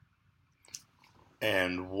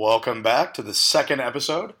And welcome back to the second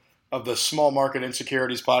episode of the Small Market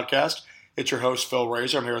Insecurities Podcast. It's your host, Phil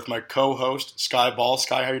Razor. I'm here with my co-host, Sky Ball.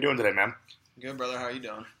 Sky, how you doing today, man? Good, brother. How you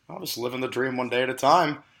doing? I'm just living the dream one day at a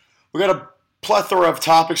time. We got a plethora of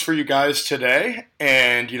topics for you guys today,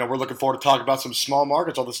 and we're looking forward to talking about some small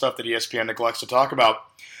markets, all the stuff that ESPN neglects to talk about.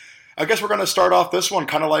 I guess we're going to start off this one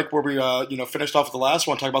kind of like where we finished off with the last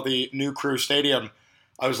one, talking about the new Crew Stadium.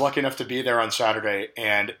 I was lucky enough to be there on Saturday,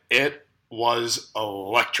 and it was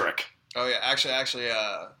electric. Oh yeah, actually,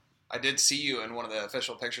 I did see you in one of the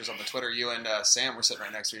official pictures on the Twitter. You and Sam were sitting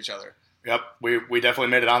right next to each other. Yep, we definitely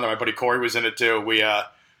made it on there. My buddy Corey was in it too. We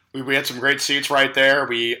had some great seats right there.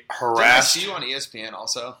 We harassed. Did I see you on ESPN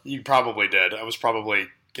also? You probably did. I was probably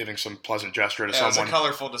giving some pleasant gesture to someone. It was a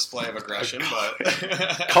colorful display of aggression,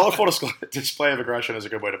 but colorful display of aggression is a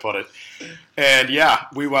good way to put it. And yeah,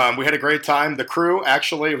 we had a great time. The Crew,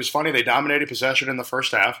 actually, it was funny. They dominated possession in the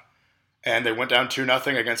first half. And they went down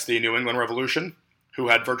 2-0 against the New England Revolution, who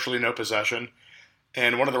had virtually no possession.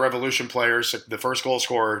 And one of the Revolution players, the first goal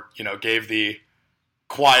scorer, gave the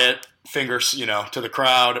quiet fingers, to the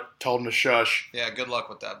crowd, told them to shush. Yeah, good luck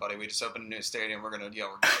with that, buddy. We just opened a new stadium. We're going to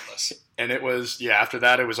yell regardless. And it was, after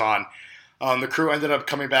that, it was on. The Crew ended up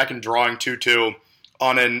coming back and drawing 2-2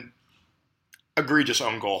 on an egregious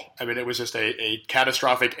own goal. I mean, it was just a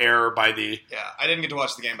catastrophic error by the... Yeah, I didn't get to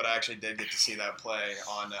watch the game, but I actually did get to see that play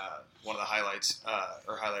on one of the highlights,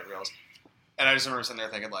 or highlight reels. And I just remember sitting there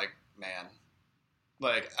thinking, man,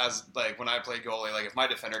 when I played goalie, if my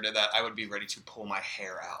defender did that, I would be ready to pull my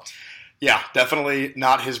hair out. Yeah, definitely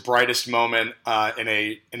not his brightest moment in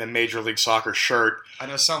a Major League Soccer shirt. I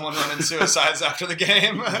know someone running suicides after the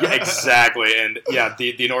game. Yeah, exactly. And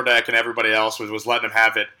the Nordec and everybody else was letting him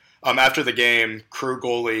have it. After the game, Crew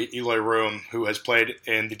goalie Eloy Room, who has played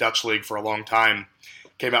in the Dutch League for a long time,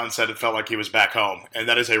 came out and said it felt like he was back home. And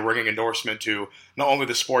that is a ringing endorsement to not only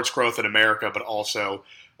the sport's growth in America, but also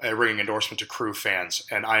a ringing endorsement to Crew fans.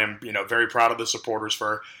 And I am, very proud of the supporters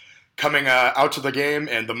for coming out to the game.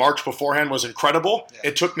 And the march beforehand was incredible. Yeah.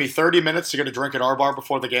 It took me 30 minutes to get a drink at our bar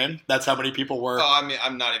before the game. That's how many people were. Oh, I mean,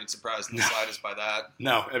 I'm not even surprised in the slightest by that.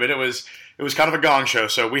 No, I mean, it was kind of a gong show.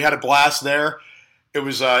 So we had a blast there. It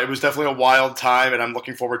was definitely a wild time, and I'm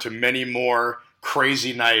looking forward to many more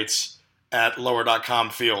crazy nights at Lower.com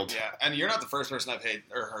Field. Yeah, and you're not the first person I've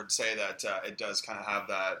heard say that it does kind of have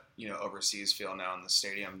that overseas feel now in the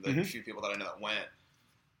stadium. The few people that I know that went,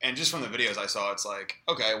 and just from the videos I saw, it's like,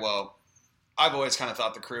 okay, well, I've always kind of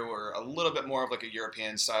thought the Crew were a little bit more of like a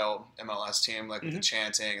European style MLS team, with the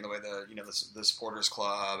chanting and the way the supporters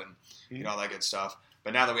club and all that good stuff.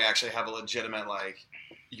 But now that we actually have a legitimate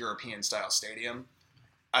European style stadium,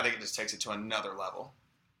 I think it just takes it to another level.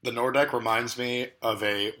 The Nordec reminds me of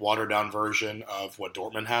a watered-down version of what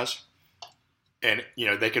Dortmund has. And,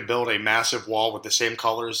 they could build a massive wall with the same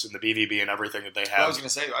colors and the BVB and everything that they have. Well, I was going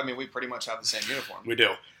to say, we pretty much have the same uniform. We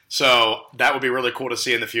do. So that would be really cool to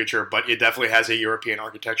see in the future, but it definitely has a European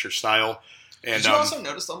architecture style. And, did you also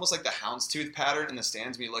notice almost like the houndstooth pattern in the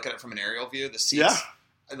stands when you look at it from an aerial view? The seats?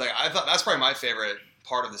 Yeah. I thought that's probably my favorite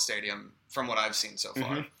part of the stadium from what I've seen so far.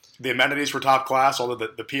 Mm-hmm. The amenities were top class, although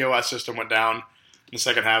the POS system went down in the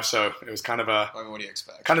second half, so it was kind of what do you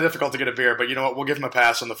expect? Kind of difficult to get a beer, but you know what? We'll give them a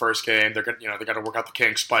pass on the first game. They're they got to work out the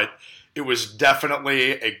kinks, but it was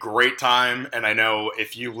definitely a great time. And I know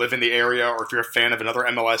if you live in the area or if you're a fan of another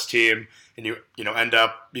MLS team and you end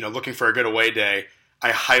up looking for a good away day,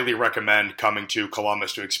 I highly recommend coming to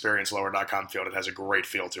Columbus to experience Lower.com Field. It has a great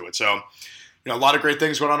feel to it. So. A lot of great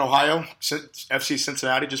things going on in Ohio. FC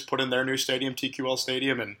Cincinnati just put in their new stadium, TQL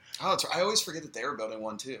Stadium. And I always forget that they were building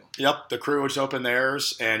one, too. Yep, the Crew just opened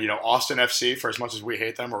theirs. And, Austin FC, for as much as we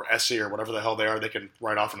hate them, or SC or whatever the hell they are, they can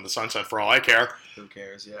ride off into the sunset for all I care. Who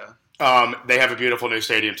cares, yeah. They have a beautiful new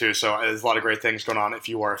stadium, too. So there's a lot of great things going on if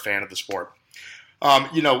you are a fan of the sport.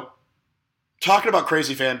 Talking about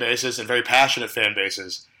crazy fan bases and very passionate fan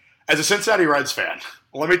bases, as a Cincinnati Reds fan,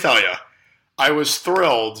 let me tell you, I was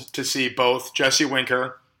thrilled to see both Jesse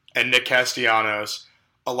Winker and Nick Castellanos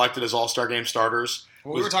elected as All-Star Game starters.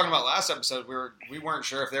 Well, we were talking about last episode. We weren't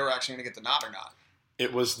sure if they were actually going to get the nod or not.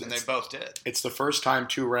 And they both did. It's the first time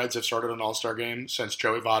two Reds have started an All-Star Game since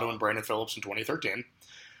Joey Votto and Brandon Phillips in 2013.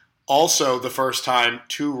 Also, the first time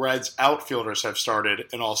two Reds outfielders have started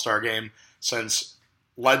an All-Star Game since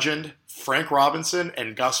legend Frank Robinson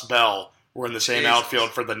and Gus Bell were in the same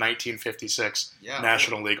outfield for the 1956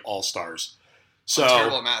 National League All-Stars. So,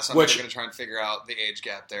 terrible at math, so I'm going to try and figure out the age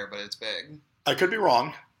gap there, but it's big. I could be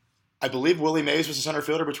wrong. I believe Willie Mays was the center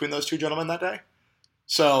fielder between those two gentlemen that day.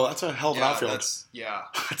 So that's a hell of an outfield. It's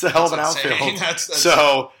a hell of an outfield.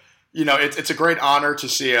 So, it's a great honor to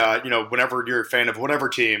see, whenever you're a fan of whatever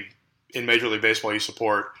team, in Major League Baseball you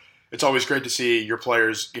support, it's always great to see your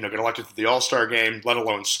players, get elected to the All-Star game, let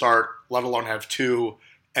alone start, let alone have two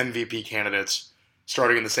MVP candidates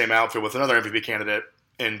starting in the same outfit with another MVP candidate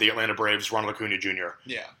in the Atlanta Braves, Ronald Acuna Jr.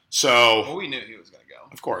 Yeah. So, well, we knew he was going to go.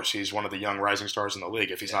 Of course, he's one of the young rising stars in the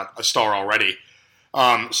league, if he's not a star already.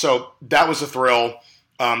 So that was a thrill.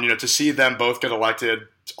 To see them both get elected,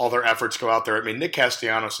 all their efforts go out there. I mean, Nick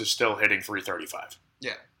Castellanos is still hitting .335.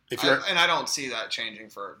 Yeah. If and I don't see that changing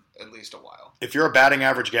for at least a while. If you're a batting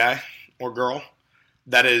average guy or girl,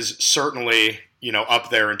 that is certainly, up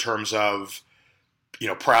there in terms of,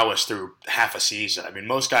 prowess through half a season. I mean,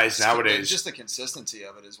 most guys nowadays... Just the consistency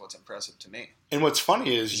of it is what's impressive to me. And what's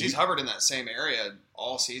funny is... He's hovered in that same area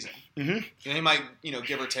all season. Mm-hmm. He might,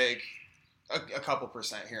 give or take a couple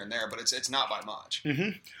percent here and there, but it's not by much.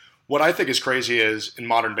 Mm-hmm. What I think is crazy is, in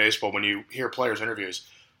modern baseball, when you hear players' interviews,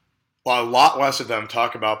 a lot less of them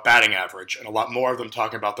talk about batting average and a lot more of them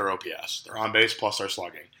talking about their OPS, their on-base plus their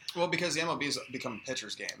slugging. Well, because the MLB's become a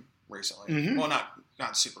pitcher's game recently. Mm-hmm. Well,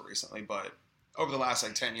 not super recently, but over the last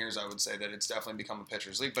 10 years, I would say that it's definitely become a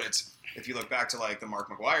pitcher's league. But if you look back to the Mark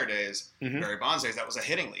McGwire days, mm-hmm. Barry Bonds days, that was a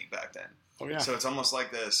hitting league back then. Oh yeah. So it's almost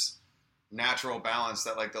like this natural balance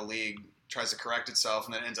that the league tries to correct itself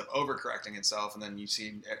and then ends up overcorrecting itself, and then you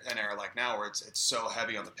see an era like now where it's so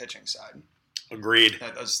heavy on the pitching side. Agreed.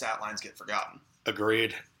 That those stat lines get forgotten.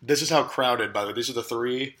 Agreed. This is how crowded, by the way. These are the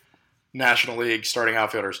three National League starting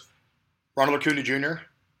outfielders. Ronald Acuna Jr.,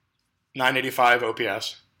 985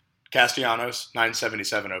 OPS. Castellanos,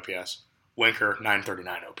 977 OPS. Winker,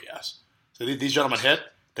 939 OPS. So these gentlemen hit,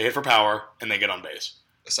 they hit for power, and they get on base.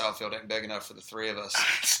 The outfield ain't big enough for the three of us.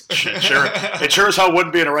 Sure. It sure as hell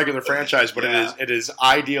wouldn't be in a regular franchise, but Yeah. it is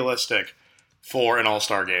idealistic for an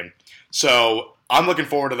all-star game. So I'm looking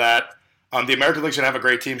forward to that. The American League's going to have a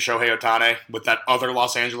great team, Shohei Ohtani, with that other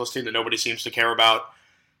Los Angeles team that nobody seems to care about.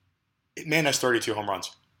 Man has 32 home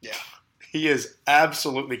runs. Yeah. He is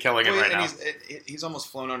absolutely killing it right now. He's almost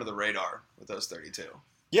flown under the radar with those 32.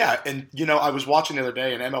 Yeah, and I was watching the other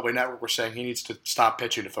day, and MLB Network were saying he needs to stop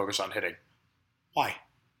pitching to focus on hitting. Why?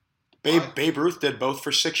 Babe Ruth did both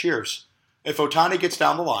for 6 years. If Ohtani gets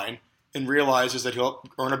down the line and realizes that he'll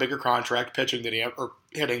earn a bigger contract hitting than he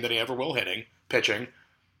ever will pitching,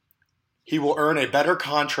 he will earn a better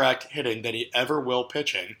contract hitting than he ever will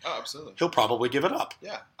pitching. Oh, absolutely. He'll probably give it up.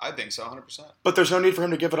 Yeah, I think so, 100%. But there's no need for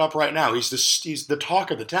him to give it up right now. He's the talk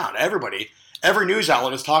of the town. Every news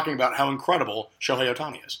outlet is talking about how incredible Shohei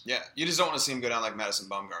Ohtani is. Yeah, you just don't want to see him go down like Madison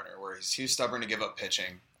Bumgarner, where he's too stubborn to give up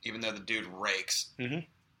pitching, even though the dude rakes. Mm-hmm.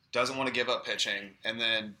 Doesn't want to give up pitching, and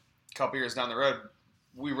then a couple years down the road,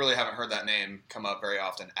 we really haven't heard that name come up very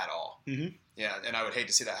often at all. Mm-hmm. Yeah, and I would hate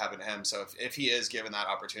to see that happen to him. So if he is given that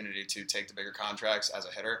opportunity to take the bigger contracts as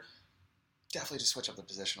a hitter, definitely just switch up the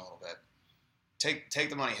position a little bit. Take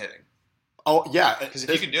the money hitting. Oh, yeah. Because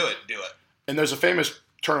if you can do it, do it. And there's a famous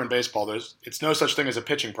term in baseball. It's no such thing as a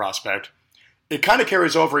pitching prospect. It kind of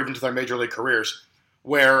carries over even to their major league careers,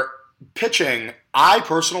 where pitching, I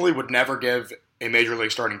personally would never give a major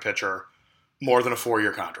league starting pitcher more than a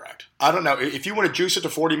 4-year contract. I don't know. If you want to juice it to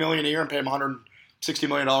 $40 million a year and pay him $160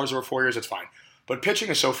 million over 4 years, it's fine. But pitching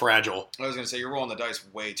is so fragile. I was going to say, you're rolling the dice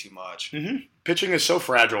way too much. Mm-hmm. Pitching is so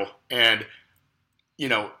fragile, and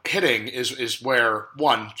hitting is where,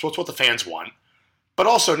 one, it's what the fans want, but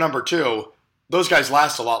also, number two, those guys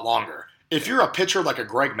last a lot longer. If you're a pitcher like a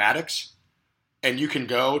Greg Maddux, and you can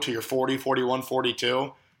go to your 40, 41,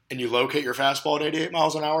 42, and you locate your fastball at 88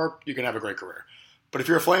 miles an hour, you can have a great career. But if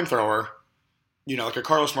you're a flamethrower, like a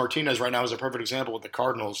Carlos Martinez right now is a perfect example with the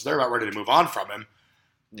Cardinals. They're about ready to move on from him.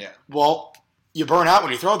 Yeah. Well, you burn out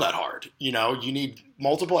when you throw that hard. You need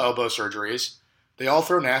multiple elbow surgeries. They all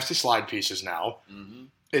throw nasty slide pieces now. Mm-hmm.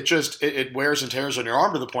 It wears and tears on your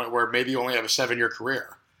arm to the point where maybe you only have a 7-year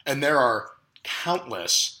career. And there are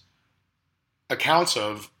countless accounts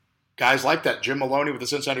of guys like that. Jim Maloney with the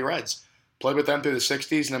Cincinnati Reds. Played with them through the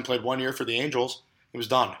 60s and then played 1 year for the Angels. He was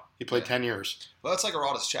done. He played 10 years. Well, that's like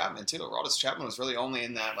Aroldis Chapman, too. Aroldis Chapman was really only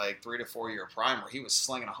in that 3 to 4 year prime where he was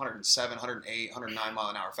slinging 107, 108, 109 mile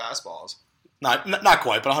an hour fastballs. Not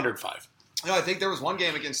quite, but 105. No, I think there was one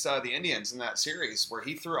game against the Indians in that series where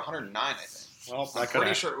he threw 109, I think. Well, I'm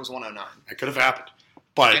pretty sure it was 109. That could have happened.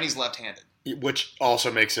 But and he's left-handed. Which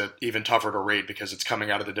also makes it even tougher to read because it's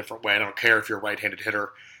coming out of a different way. I don't care if you're a right-handed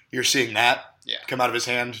hitter. You're seeing that come out of his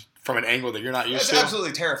hand from an angle that you're not used to. It's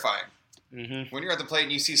absolutely terrifying. Mm-hmm. When you're at the plate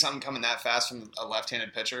and you see something coming that fast from a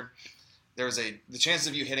left-handed pitcher, the chances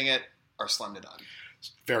of you hitting it are slim to none.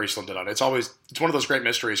 It's very slim to none. It's one of those great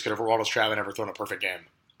mysteries. Could Aroldis Chapman ever thrown a perfect game?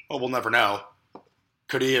 Well, we'll never know.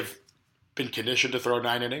 Could he have been conditioned to throw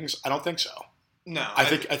 9 innings? I don't think so. No, I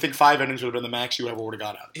think 5 innings would have been the max you ever would have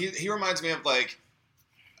got out. He reminds me of like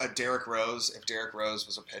a Derrick Rose if Derrick Rose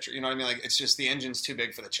was a pitcher. You know what I mean? Like it's just the engine's too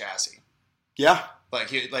big for the chassis. Yeah. Like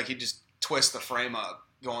he just twists the frame up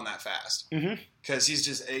going that fast because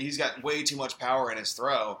he's got way too much power in his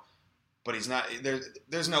throw, but he's not.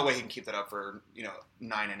 There's no way he can keep that up for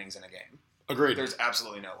 9 innings in a game. Agreed. There's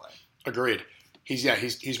absolutely no way. Agreed.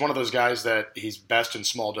 He's one of those guys that he's best in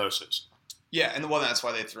small doses. Yeah, and that's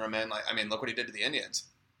why they threw him in. Like, I mean, look what he did to the Indians.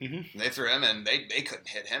 Mm-hmm. They threw him in. They couldn't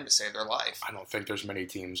hit him to save their life. I don't think there's many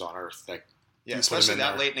teams on earth that. Yeah, especially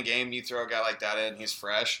that late in the game, you throw a guy like that in. He's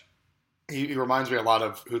fresh. He reminds me a lot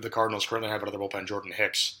of who the Cardinals currently have out of their bullpen, Jordan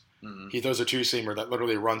Hicks. Mm-hmm. He throws a 2-seamer that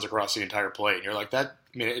literally runs across the entire plate, and you're like, that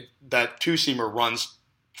 2-seamer runs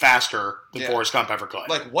faster than Forrest Gump ever could.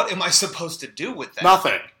 Like, what am I supposed to do with that?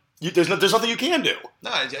 Nothing. There's nothing you can do.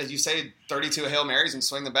 No, you say 32 Hail Marys and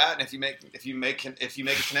swing the bat, and if you make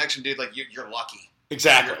a connection, dude, like you're lucky.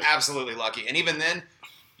 Exactly. You're absolutely lucky, and even then,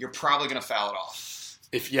 you're probably going to foul it off.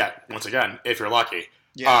 If you're lucky.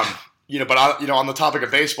 Yeah. On the topic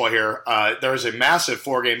of baseball here, there is a massive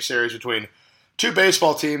 4-game series between two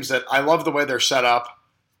baseball teams that I love the way they're set up,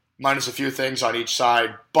 minus a few things on each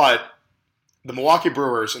side. But the Milwaukee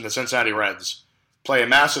Brewers and the Cincinnati Reds play a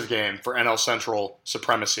massive game for NL Central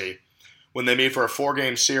supremacy when they meet for a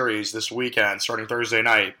 4-game series this weekend, starting Thursday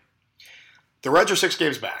night. The Reds are 6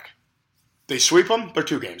 games back. They sweep them, they're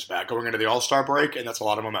 2 games back going into the All-Star break, and that's a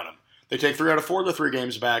lot of momentum. They take 3 out of 4, they're 3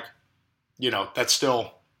 games back. That's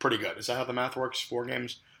still pretty good. Is that how the math works? 4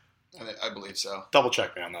 games? I believe so. Double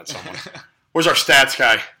check me on that, someone. Where's our stats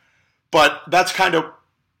guy? But that's kind of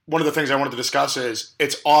one of the things I wanted to discuss is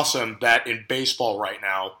it's awesome that in baseball right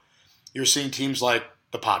now, you're seeing teams like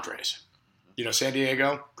the Padres. San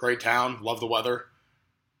Diego, great town, love the weather.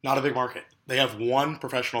 Not a big market. They have one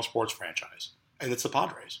professional sports franchise, and it's the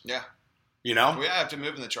Padres. Yeah. We have to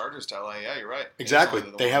move in the Chargers to LA. Yeah, you're right. Exactly.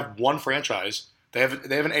 They have one franchise. They have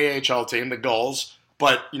an AHL team, the Gulls,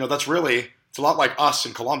 but it's a lot like us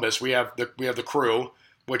in Columbus. We have the Crew,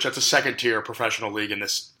 which that's a second-tier professional league in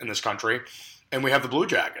this country, and we have the Blue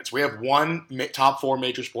Jackets. We have one top 4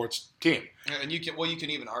 major sports team. And you can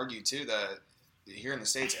even argue too that here in the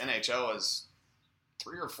States, NHL is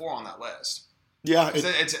 3 or 4 on that list. Yeah,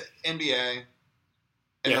 it's NBA,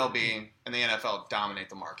 MLB, and the NFL dominate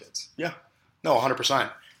the markets. Yeah, no, 100%.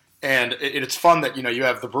 And it's fun that you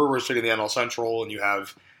have the Brewers sitting in the NL Central, and you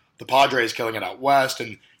have the Padres killing it out west,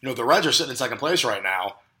 and the Reds are sitting in second place right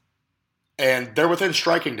now, and they're within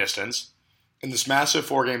striking distance in this massive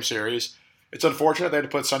 4-game series. It's unfortunate they had to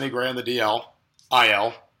put Sonny Gray on the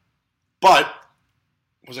IL, but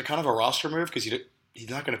was it kind of a roster move because he's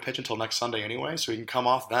not going to pitch until next Sunday anyway, so he can come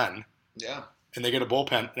off then. Yeah. And they get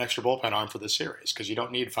an extra bullpen arm for this series because you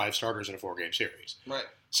don't need 5 starters in a 4-game series. Right.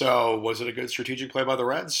 So was it a good strategic play by the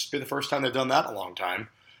Reds? It'd be the first time they've done that in a long time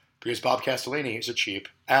because Bob Castellini is a cheap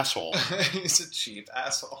asshole. He's a cheap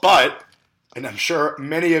asshole. But, and I'm sure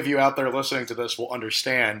many of you out there listening to this will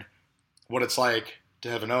understand what it's like to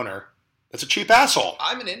have an owner that's a cheap asshole.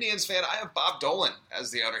 I'm an Indians fan. I have Bob Dolan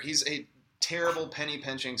as the owner. He's a terrible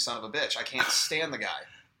penny-pinching son of a bitch. I can't stand the guy.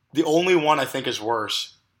 The only one I think is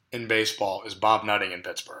worse in baseball is Bob Nutting in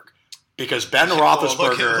Pittsburgh. Because Ben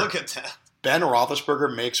Roethlisberger... Look at that. Ben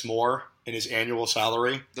Roethlisberger makes more in his annual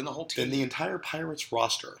salary than the whole team. Than the entire Pirates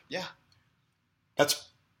roster. Yeah. That's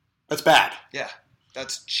bad. Yeah.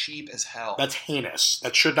 That's cheap as hell. That's heinous.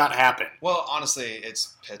 That should not happen. Well, honestly,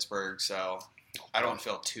 it's Pittsburgh, so I don't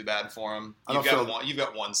feel too bad for them. You've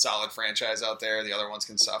got one solid franchise out there. The other ones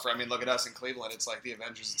can suffer. I mean, look at us in Cleveland. It's like the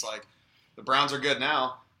Avengers. It's like the Browns are good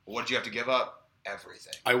now. What did you have to give up?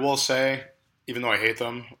 Everything. I will say, even though I hate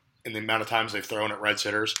them, in the amount of times they've thrown at Reds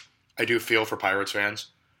hitters, I do feel for Pirates fans,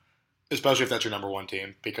 especially if that's your number 1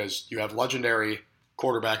 team, because you have legendary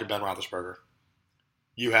quarterback in Ben Roethlisberger.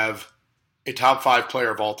 You have a top 5 player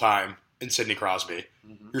of all time in Sidney Crosby.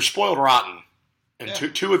 Mm-hmm. You're spoiled rotten in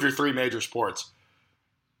two of your 3 major sports.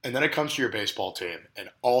 And then it comes to your baseball team, and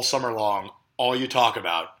all summer long, all you talk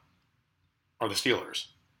about are the Steelers,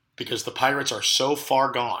 because the Pirates are so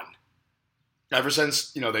far gone. Ever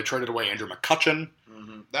since they traded away Andrew McCutchen,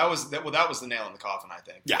 that was the nail in the coffin. I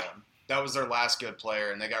think. Yeah, that was their last good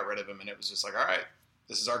player, and they got rid of him, and it was just like, all right,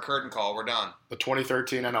 this is our curtain call. We're done. The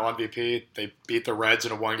 2013 NL MVP, they beat the Reds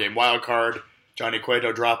in a 1-game wild card. Johnny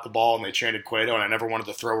Cueto dropped the ball, and they chanted Cueto, and I never wanted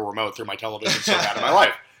to throw a remote through my television so bad in my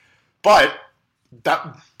life. But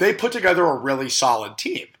they put together a really solid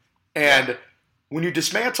team, and when you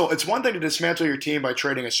dismantle, it's one thing to dismantle your team by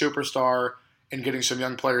trading a superstar and getting some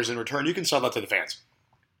young players in return. You can sell that to the fans.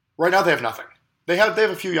 Right now, they have nothing. They have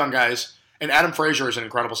a few young guys, and Adam Frazier is an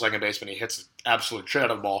incredible second baseman. He hits the absolute shit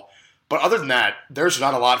out of the ball. But other than that, there's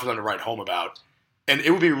not a lot for them to write home about. And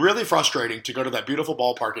it would be really frustrating to go to that beautiful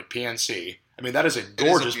ballpark at PNC. I mean, that is a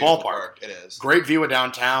gorgeous ballpark. It is. Great view of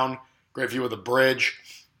downtown, great view of the bridge.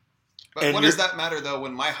 But what does that matter, though,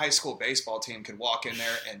 when my high school baseball team could walk in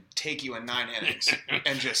there and take you in 9 innings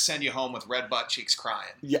and just send you home with red butt cheeks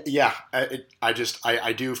crying? Yeah.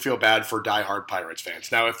 I do feel bad for diehard Pirates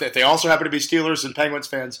fans. Now, if they also happen to be Steelers and Penguins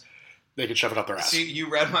fans, they can shove it up their ass. See,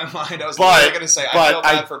 you read my mind. I was going to say, I feel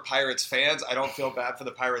bad for Pirates fans. I don't feel bad for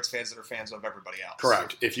the Pirates fans that are fans of everybody else.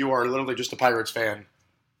 Correct. If you are literally just a Pirates fan,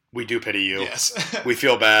 we do pity you. Yes. We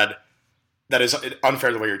feel bad. That is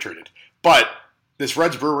unfair the way you're treated. But this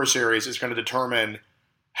Reds-Brewers series is going to determine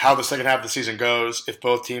how the second half of the season goes. If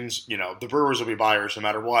both teams, the Brewers will be buyers no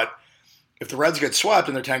matter what. If the Reds get swept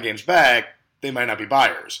and they're 10 games back, they might not be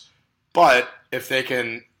buyers. But if they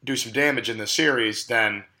can do some damage in this series,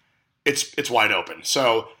 then it's wide open.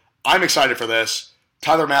 So I'm excited for this.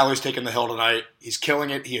 Tyler Mally's taking the hill tonight. He's killing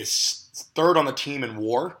it. He is third on the team in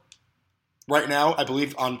WAR right now. I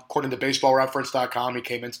believe, according to BaseballReference.com, he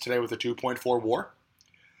came in today with a 2.4 WAR.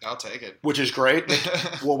 I'll take it. Which is great.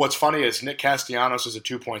 Well, what's funny is Nick Castellanos is a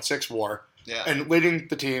 2.6 WAR. Yeah. And leading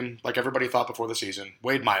the team, like everybody thought before the season,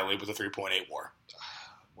 Wade Miley with a 3.8 WAR.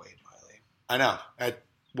 Wade Miley. I know.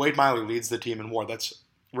 Wade Miley leads the team in WAR. That's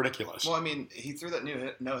ridiculous. Well, I mean, he threw that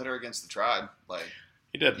no-hitter against the Tribe.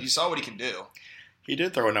 He did. You saw what he can do. He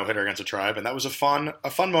did throw a no-hitter against the Tribe, and that was a fun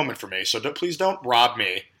moment for me. So please don't rob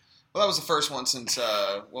me. Well, that was the first one since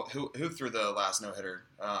who threw the last no-hitter?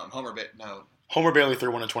 Homer Bailey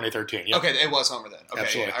threw one in 2013. Yep. Okay, it was Homer then. Okay,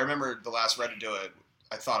 absolutely. Yeah, I remember the last Red to do it.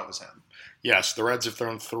 I thought it was him. Yes, the Reds have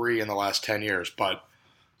thrown 3 in the last 10 years, but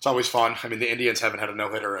it's always fun. I mean, the Indians haven't had a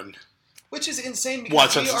no-hitter in... Which is insane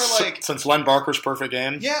because we are since Len Barker's perfect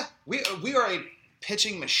game? Yeah, we are a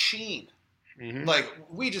pitching machine. Mm-hmm.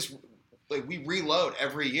 We reload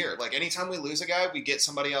every year. Like, anytime we lose a guy, we get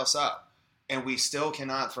somebody else up. And we still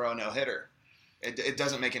cannot throw a no-hitter. It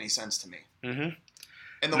doesn't make any sense to me. Mm-hmm.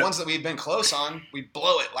 And the ones that we've been close on, we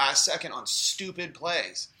blow it last second on stupid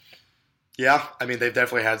plays. Yeah, I mean, they've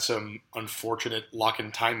definitely had some unfortunate luck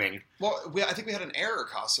in timing. Well, I think we had an error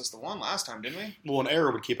cost us the one last time, didn't we? Well, an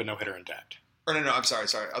error would keep a no-hitter intact. Or no, I'm sorry,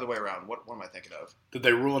 other way around. What am I thinking of? Did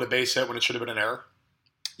they rule it a base hit when it should have been an error?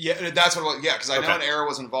 Yeah, that's what it was. Yeah, because I know an error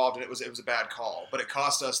was involved and it was a bad call, but it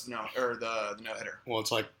cost us the no-hitter. Well,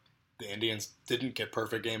 it's like the Indians didn't get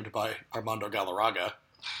perfect gamed by Armando Galarraga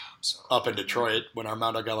up in Detroit when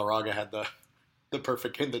Armando Galarraga had the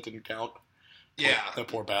perfect game that didn't count. Yeah. That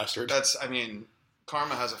poor bastard.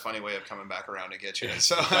 Karma has a funny way of coming back around to get you,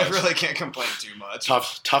 so I really can't complain too much.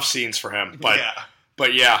 Tough scenes for him.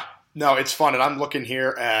 But yeah, no, it's fun. And I'm looking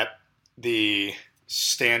here at the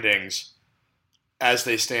standings as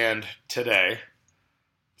they stand today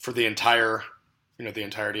for the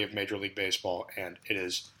entirety of Major League Baseball, and it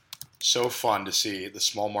is so fun to see the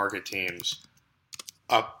small market teams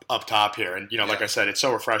up top here. And, like I said, it's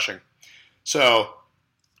so refreshing. So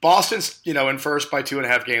Boston's, in first by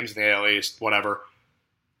 2.5 games in the AL East, whatever.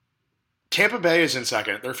 Tampa Bay is in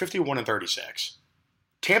second. They're 51-36.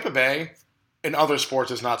 Tampa Bay in other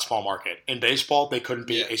sports is not small market. In baseball, they couldn't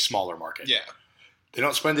be a smaller market. Yeah. They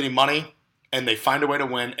don't spend any money, and they find a way to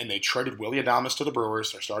win, and they traded Willy Adames to the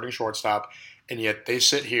Brewers, their starting shortstop, and yet they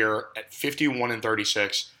sit here at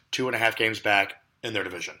 51-36, 2.5 games back in their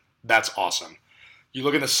division. That's awesome. You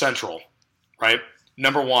look at the Central, right?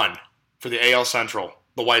 Number 1 for the AL Central,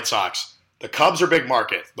 the White Sox. The Cubs are big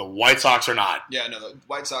market. The White Sox are not. Yeah, no, the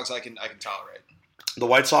White Sox I can tolerate. The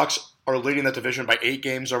White Sox are leading that division by 8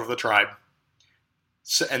 games over the Tribe.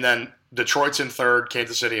 And then Detroit's in third,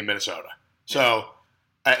 Kansas City, and Minnesota. So,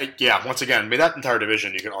 once again, that entire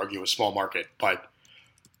division you could argue is small market. But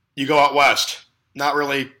you go out west, not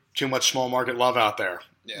really too much small market love out there.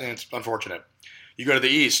 Yeah. And it's unfortunate. You go to the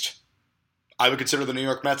East, I would consider the New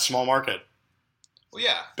York Mets small market. Well,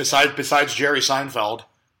 yeah. Besides Jerry Seinfeld,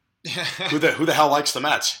 who the hell likes the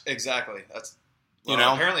Mets? Exactly. That's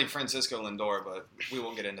apparently Francisco Lindor, but we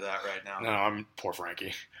won't get into that right now. No, I'm poor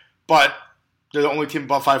Frankie. But they're the only team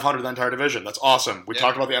above 500 in the entire division. That's awesome. We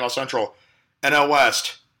talked about the NL Central, NL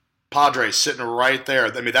West, Padres sitting right there.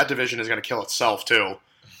 I mean, that division is going to kill itself too,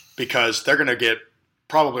 because they're going to get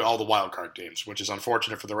probably all the wild card teams, which is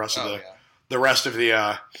unfortunate for the rest of the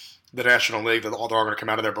National League. They're all going to come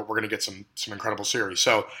out of there, but we're going to get some incredible series.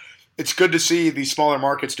 So it's good to see these smaller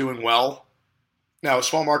markets doing well. Now, a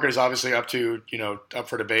small market is obviously up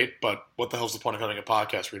for debate, but what the hell's the point of having a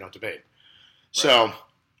podcast where you don't debate? Right. So,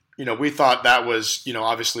 we thought that was,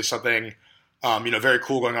 obviously something, very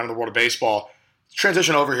cool going on in the world of baseball.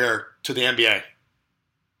 Transition over here to the NBA.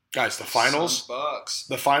 Guys, Suns, Bucks.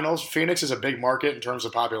 the finals, Phoenix is a big market in terms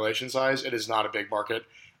of population size. It is not a big market.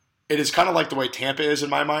 It is kind of like the way Tampa is in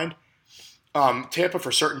my mind. Tampa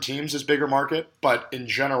for certain teams is bigger market, but in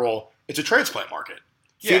general, it's a transplant market.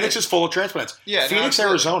 Yeah, Phoenix is full of transplants. Yeah, Phoenix,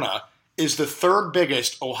 Arizona is the third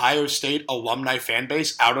biggest Ohio State alumni fan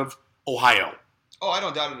base out of Ohio. Oh, I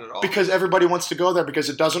don't doubt it at all. Because everybody wants to go there because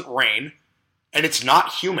it doesn't rain and it's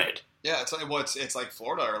not humid. Yeah, it's like it's like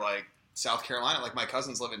Florida or like South Carolina. Like my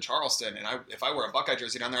cousins live in Charleston, and if I wear a Buckeye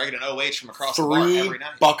jersey down there, I get an OH from across the bar every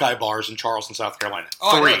night. Buckeye bars in Charleston, South Carolina.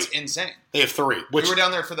 Oh, three. I know, it's insane. They have three. We were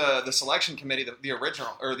down there for the selection committee, the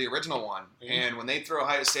original one, and when they throw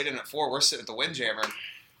Ohio State in at 4, we're sitting at the Windjammer,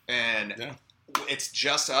 and it's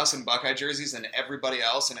just us in Buckeye jerseys and everybody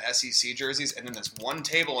else in SEC jerseys, and then this one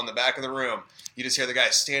table in the back of the room, you just hear the guy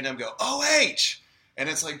stand up and go, OH! And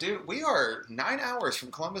it's like, dude, we are 9 hours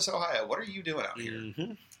from Columbus, Ohio. What are you doing out here?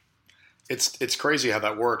 Mm-hmm. It's crazy how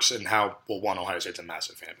that works and how, Ohio State's a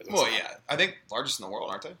massive fan. Well, yeah. I think largest in the world,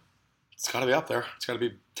 aren't they? It's got to be up there. It's got to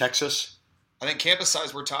be Texas. I think campus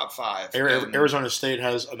size, we're top 5. Arizona State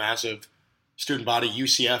has a massive student body.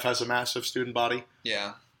 UCF has a massive student body.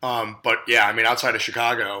 Yeah. But, yeah, I mean, outside of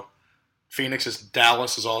Chicago,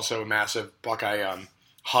 Dallas is also a massive Buckeye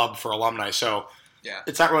hub for alumni. So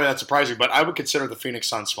it's not really that surprising. But I would consider the Phoenix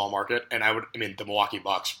Suns small market, and the Milwaukee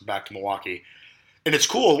Bucks, back to Milwaukee. And it's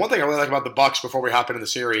cool. One thing I really like about the Bucks before we hop into the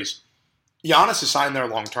series, Giannis is signed there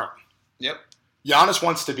long term. Yep. Giannis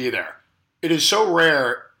wants to be there. It is so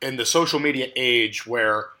rare in the social media age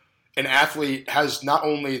where an athlete has not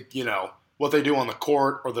only, what they do on the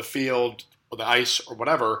court or the field or the ice or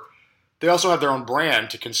whatever, they also have their own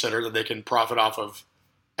brand to consider that they can profit off of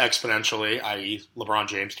exponentially, i.e. LeBron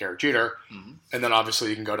James, Derek Jeter. Mm-hmm. And then obviously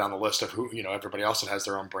you can go down the list of who, everybody else that has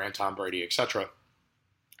their own brand, Tom Brady, etc.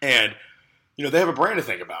 And they have a brand to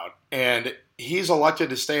think about. And he's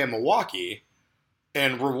elected to stay in Milwaukee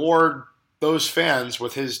and reward those fans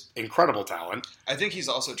with his incredible talent. I think he's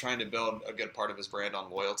also trying to build a good part of his brand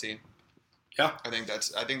on loyalty. Yeah. I think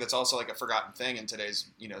that's also like a forgotten thing in today's,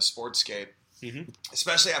 sportscape. Mm-hmm.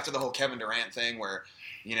 Especially after the whole Kevin Durant thing where,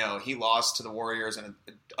 he lost to the Warriors and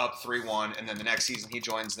up 3-1, and then the next season he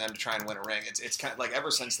joins them to try and win a ring. It's kind of like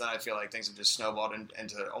ever since then I feel like things have just snowballed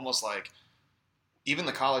into almost like even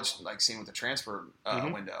the college scene with the transfer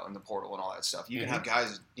window and the portal and all that stuff. You can have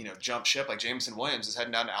guys, jump ship like Jameson Williams is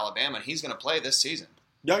heading down to Alabama and he's going to play this season.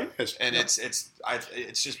 Yeah, he is. And it's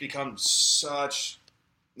just become such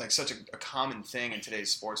a common thing in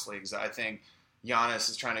today's sports leagues. I think Giannis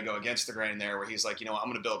is trying to go against the grain there, where he's like, I'm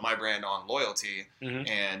going to build my brand on loyalty, and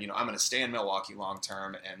I'm going to stay in Milwaukee long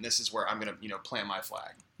term, and this is where I'm going to plant my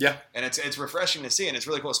flag. Yeah, and it's refreshing to see, and it's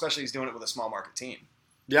really cool, especially he's doing it with a small market team.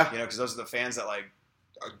 Yeah, because those are the fans that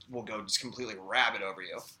will go just completely rabid over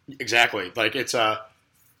you. Exactly, it's not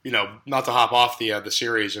to hop off the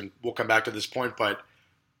series, and we'll come back to this point, but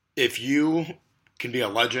if you can be a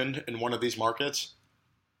legend in one of these markets,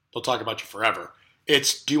 they'll talk about you forever.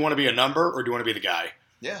 It's, do you want to be a number or do you want to be the guy?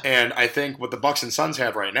 Yeah. And I think what the Bucks and Suns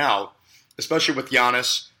have right now, especially with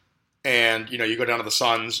Giannis, and, you go down to the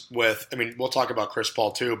Suns with, we'll talk about Chris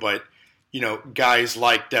Paul too, but, guys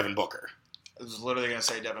like Devin Booker. I was literally going to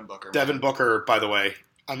say Devin Booker. Devin Booker, by the way,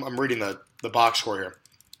 I'm reading the box score here.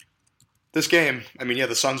 This game,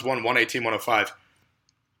 the Suns won 118-105.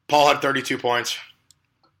 Paul had 32 points.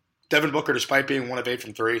 Devin Booker, despite being 1 of 8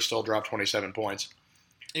 from 3, still dropped 27 points.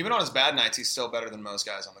 Even on his bad nights, he's still better than most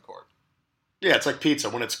guys on the court. Yeah, it's like pizza.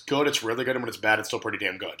 When it's good, it's really good, and when it's bad, it's still pretty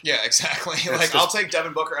damn good. Yeah, exactly. I'll take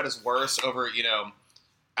Devin Booker at his worst over,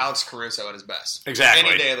 Alex Caruso at his best. Exactly.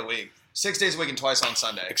 Any day of the week. 6 days a week and twice on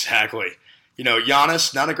Sunday. Exactly.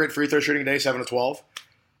 Giannis, not a great free throw shooting day, 7 of 12.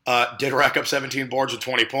 Did rack up 17 boards with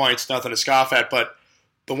 20 points. Nothing to scoff at, but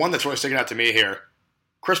the one that's really sticking out to me here,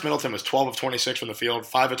 Chris Middleton was 12 of 26 from the field,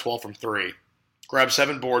 5 of 12 from 3. Grabbed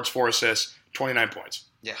 7 boards, 4 assists, 29 points.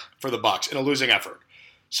 Yeah. For the Bucks in a losing effort.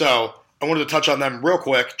 So I wanted to touch on them real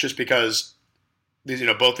quick just because these,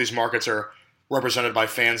 both these markets are represented by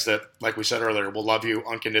fans that, like we said earlier, will love you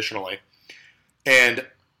unconditionally. And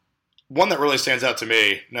one that really stands out to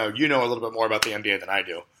me, now you know a little bit more about the NBA than I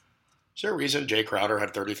do. Is there a reason Jay Crowder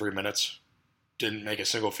had 33 minutes, didn't make a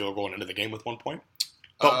single field goal and ended the game with 1 point,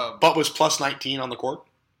 but was plus 19 on the court?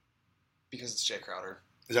 Because it's Jay Crowder.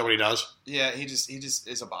 Is that what he does? Yeah, he just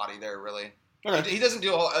is a body there, really. Okay. He doesn't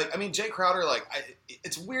do a whole. Jay Crowder,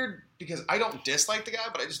 it's weird because I don't dislike the guy,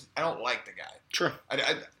 but I don't like the guy. Sure.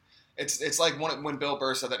 It's like when Bill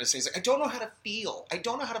Burr said that, and he's like, I don't know how to feel. I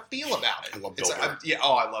don't know how to feel about it. I love Bill Burr.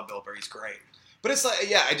 I love Bill Burr. He's great. But it's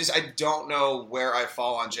I don't know where I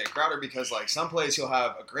fall on Jay Crowder because some plays he'll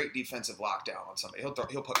have a great defensive lockdown on somebody.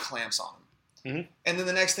 He'll put clamps on him. Mm-hmm. And then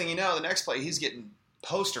the next thing you know, the next play, he's getting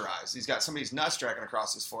posterized. He's got somebody's nuts dragging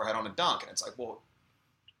across his forehead on a dunk. And it's like, well,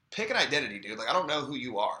 pick an identity, dude. Like, I don't know who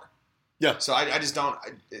you are. Yeah. So I just don't.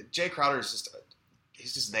 Jay Crowder is just,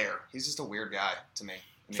 he's just there. He's just a weird guy to me.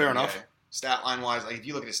 Fair enough. Stat line wise, like if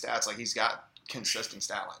you look at his stats, like he's got consistent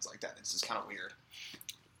stat lines like that. It's just kind of weird.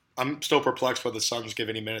 I'm still perplexed whether the Suns give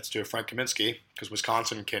any minutes to Frank Kaminsky because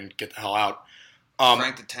Wisconsin can get the hell out.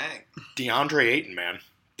 Frank the Tank. DeAndre Ayton, man.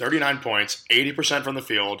 39 points, 80% from the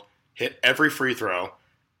field, hit every free throw,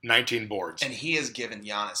 19 boards. And he has given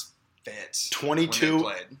Giannis fits.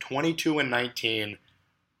 22 and 19,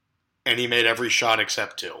 and he made every shot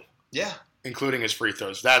except 2. Yeah. Including his free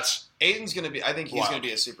throws. That's Ayton's going to be, I think he's wild. going to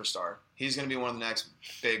be a superstar. He's going to be one of the next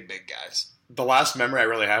big guys. The last memory I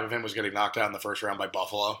really have of him was getting knocked out in the first round by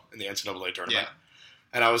Buffalo in the NCAA tournament. Yeah.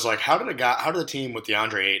 And I was like, how did the team with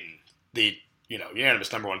DeAndre Ayton, the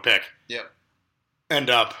unanimous number 1 pick, Yep. end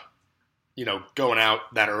up, going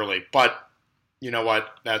out that early? But you know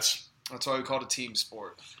what? That's why we call it a team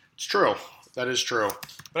sport. It's true. That is true.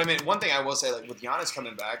 But I mean, one thing I will say, like with Giannis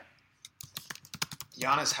coming back,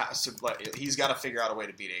 Giannis has to, he's got to figure out a way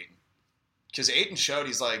to beat Ayton. Because Ayton showed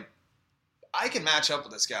he's like, I can match up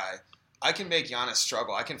with this guy. I can make Giannis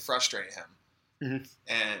struggle. I can frustrate him. Mm-hmm.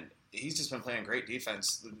 And he's just been playing great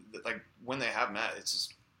defense. Like when they have met, it's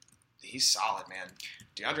just he's solid, man.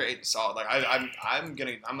 DeAndre Ayton's solid. Like I'm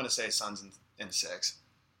gonna say Suns in 6.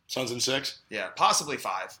 Suns in 6? Yeah, possibly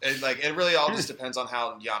 5. It really all just depends on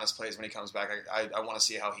how Giannis plays when he comes back. I want to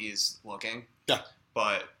see how he's looking. Yeah.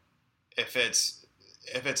 But if it's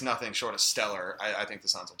nothing short of stellar, I think the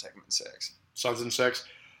Suns will take him in 6. Suns in 6.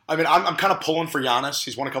 I mean, I'm kind of pulling for Giannis.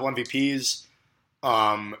 He's won a couple MVPs. He's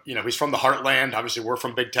from the heartland. Obviously, we're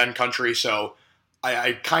from Big Ten country, so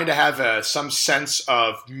I kind of have some sense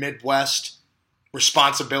of Midwest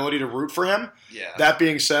responsibility to root for him. Yeah. That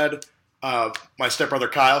being said, my stepbrother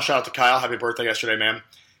Kyle, shout out to Kyle, happy birthday yesterday, man.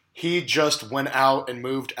 He just went out and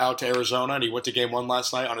moved out to Arizona, and he went to Game 1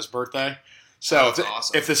 last night on his birthday. So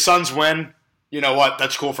awesome. If the Suns win, you know what?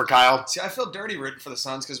 That's cool for Kyle. See, I feel dirty rooting for the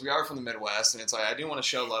Suns because we are from the Midwest, and it's like I do want to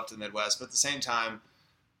show love to the Midwest, but at the same time,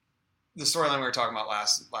 the storyline we were talking about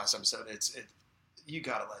last episode, you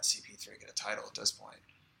got to let CP3 get a title at this point.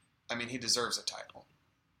 I mean, he deserves a title.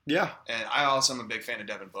 Yeah. And I also am a big fan of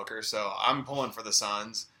Devin Booker, so I'm pulling for the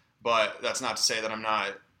Suns, but that's not to say that I'm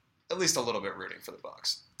not at least a little bit rooting for the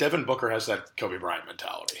Bucks. Devin Booker has that Kobe Bryant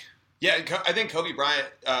mentality. Yeah, I think Kobe Bryant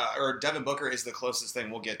or Devin Booker is the closest thing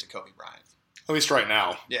we'll get to Kobe Bryant. At least right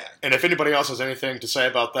now. Yeah. And if anybody else has anything to say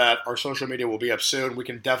about that, our social media will be up soon. We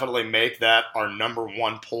can definitely make that our number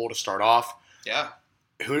 1 poll to start off. Yeah.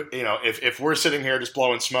 If we're sitting here just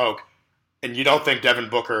blowing smoke and you don't think Devin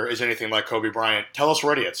Booker is anything like Kobe Bryant, tell us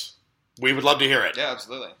we're idiots. We would love to hear it. Yeah,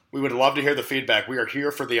 absolutely. We would love to hear the feedback. We are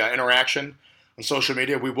here for the interaction on social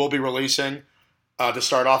media. We will be releasing to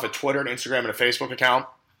start off a Twitter, and Instagram, and a Facebook account.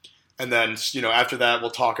 And then, after that,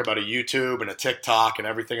 we'll talk about a YouTube and a TikTok and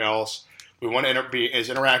everything else. We want to be as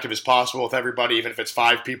interactive as possible with everybody, even if it's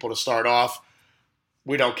 5 people to start off.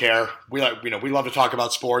 We don't care. We love to talk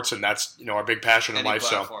about sports, and that's our big passion in life.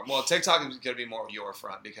 Platform. So, well, TikTok is going to be more your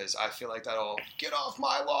front because I feel like that'll get off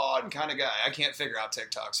my lawn kind of guy. I can't figure out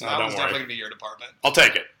TikTok, so that one's definitely going to be your department. I'll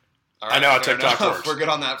take it. Right, I know how TikTok works. We're good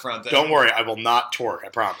on that front. Then. Don't worry, I will not twerk. I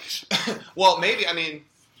promise. Well, maybe. I mean,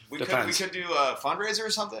 we Depends. could do a fundraiser or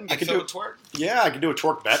something. I could do a twerk. Yeah, I can do a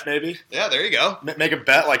twerk bet maybe. Yeah, there you go. Make a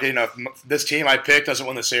bet like if this team I picked doesn't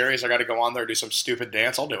win the series, I got to go on there and do some stupid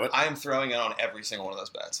dance. I'll do it. I am throwing it on every single one of those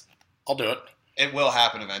bets. I'll do it. It will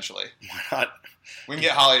happen eventually. Why not? We can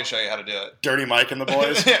get Holly to show you how to do it. Dirty Mike and the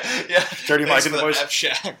boys. yeah. Dirty Mike and the boys.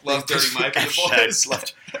 F-Shack. Love Dirty Mike and the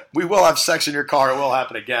boys. We will have sex in your car. It will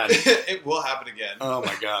happen again. It will happen again. Oh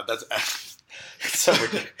my God, that's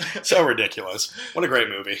so ridiculous. What a great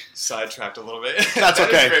movie. Sidetracked a little bit. That's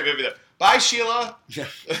okay. That is a great movie though. Bye, Sheila. Yeah.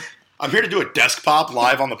 I'm here to do a desk pop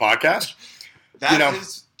live on the podcast. That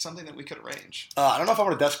is something that we could arrange. I don't know if I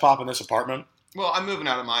want a desk pop in this apartment. Well, I'm moving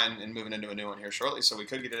out of mine and moving into a new one here shortly, so we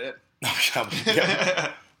could get it in.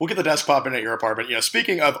 Yeah. We'll get the desk pop in at your apartment.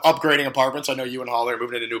 Speaking of upgrading apartments, I know you and Holly are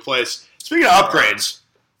moving into a new place. Speaking of upgrades,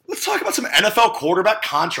 let's talk about some NFL quarterback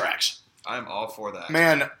contracts. I'm all for that.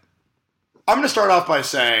 Man, I'm going to start off by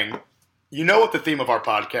saying, you know what the theme of our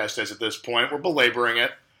podcast is at this point. We're belaboring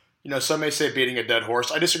it. Some may say beating a dead horse.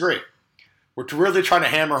 I disagree. We're really trying to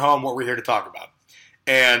hammer home what we're here to talk about.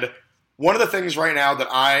 And one of the things right now that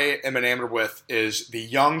I am enamored with is the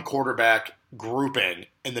young quarterback grouping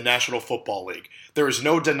in the National Football League. There is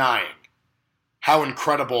no denying how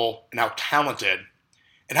incredible and how talented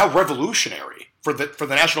and how revolutionary for the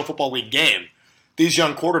National Football League game these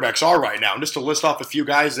young quarterbacks are right now. And just to list off a few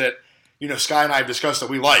guys that Sky and I have discussed that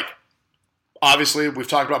we like. Obviously, we've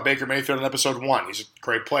talked about Baker Mayfield in episode 1. He's a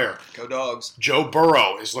great player. Go Dogs. Joe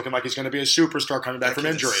Burrow is looking like he's going to be a superstar coming back from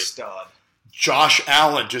injury. Stud. Josh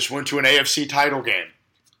Allen just went to an AFC title game.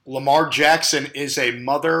 Lamar Jackson is a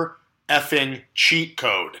mother effing cheat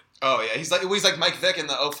code. Oh yeah, he's like Mike Vick in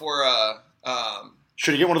the 04.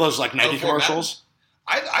 Should he get one of those like Nike commercials?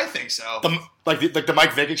 I think so. The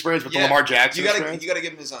Mike Vick experience with the Lamar Jackson experience? You got to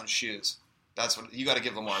give him his own shoes. That's what you got to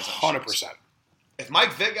give Lamar his own 100%. shoes. If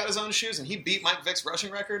Mike Vick got his own shoes and he beat Mike Vick's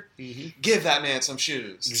rushing record, give that man some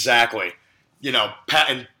shoes. Exactly.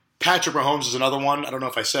 Patrick Mahomes is another one. I don't know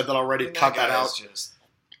if I said that already. Cut that out.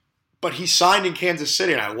 But he signed in Kansas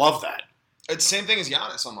City, and I love that. It's the same thing as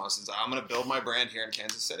Giannis almost. It's like, I'm going to build my brand here in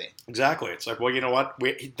Kansas City. Exactly. It's like, well, you know what?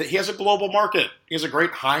 He has a global market. He has a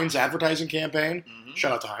great Heinz advertising campaign.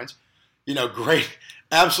 Shout out to Heinz. Great,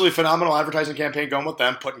 absolutely phenomenal advertising campaign going with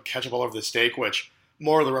them, putting ketchup all over the steak, which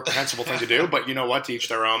more of the reprehensible thing to do. But you know what? To each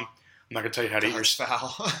their own. I'm not going to tell you how to eat your steak.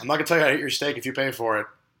 I'm not going to tell you how to eat your steak if you pay for it.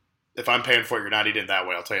 If I'm paying for it, you're not eating it that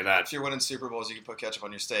way. I'll tell you that. If you're winning Super Bowls, you can put ketchup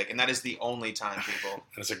on your steak, and that is the only time, people.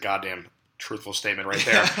 That's a goddamn truthful statement right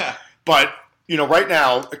there. But right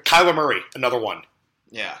now, Kyler Murray, another one.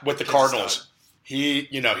 Yeah, with the Cardinals,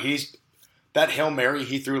 he's that Hail Mary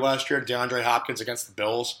he threw last year to DeAndre Hopkins against the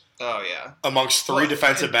Bills. Oh yeah, amongst three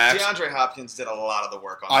defensive backs. DeAndre Hopkins did a lot of the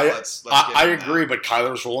work on it. I agree, but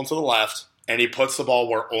Kyler's rolling to the left. And he puts the ball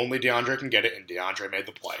where only DeAndre can get it, and DeAndre made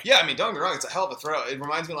the play. Yeah, I mean, don't get me wrong, it's a hell of a throw. It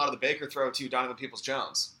reminds me a lot of the Baker throw to Donovan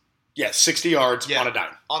Peoples-Jones. Yeah, 60 yards on a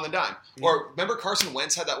dime. On the dime. Or remember Carson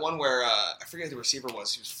Wentz had that one where, I forget who the receiver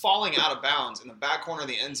was. He was falling out of bounds in the back corner of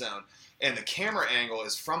the end zone, and the camera angle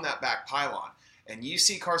is from that back pylon. And you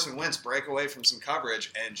see Carson Wentz break away from some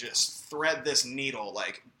coverage and just thread this needle.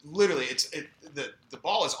 Like, literally, the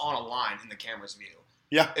ball is on a line in the camera's view.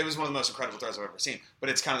 Yeah. It was one of the most incredible throws I've ever seen. But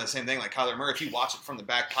it's kind of the same thing. Like Kyler Murray, if you watch it from the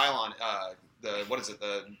back pylon,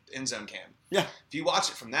 the end zone cam. Yeah. If you watch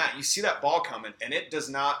it from that, you see that ball coming, and it does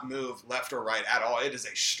not move left or right at all. It is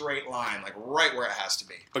a straight line, like right where it has to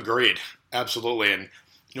be. Agreed. Absolutely. And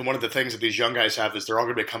one of the things that these young guys have is they're all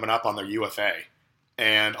going to be coming up on their UFA.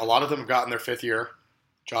 And a lot of them have gotten their fifth year.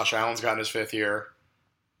 Josh Allen's gotten his fifth year.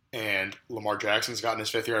 And Lamar Jackson's gotten his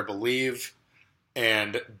fifth year, I believe.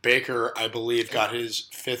 And Baker, I believe, got his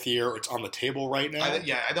fifth year. It's on the table right now.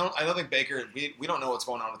 I don't think Baker. We don't know what's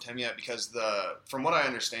going on with him yet because from what I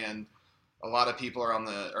understand, a lot of people are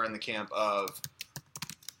in the camp of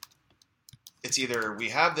it's either we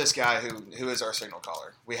have this guy who is our signal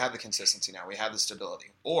caller, we have the consistency now, we have the stability,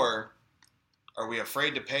 or are we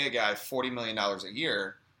afraid to pay a guy $40 million a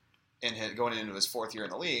year and going into his fourth year in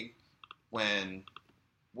the league when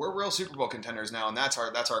we're real Super Bowl contenders now, and that's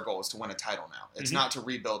our goal is to win a title now. It's not to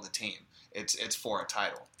rebuild the team. It's for a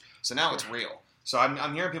title. So now it's real. So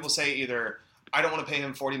I'm hearing people say either I don't want to pay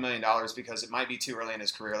him $40 million because it might be too early in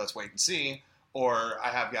his career, let's wait and see. Or I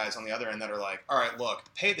have guys on the other end that are like, all right, look,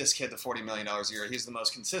 pay this kid the $40 million a year. He's the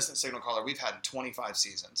most consistent signal caller we've had in 25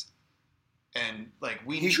 seasons. And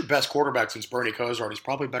he's your best quarterback since Bernie Kosar. He's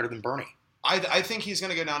probably better than Bernie. I think he's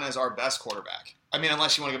going to go down as our best quarterback. I mean,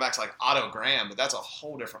 unless you want to go back to like Otto Graham, but that's a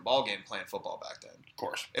whole different ballgame playing football back then. Of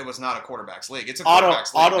course. It was not a quarterback's league. It's a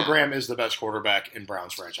quarterback's league. Otto Graham is the best quarterback in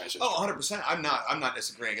Browns franchise history. Oh, 100%. I'm not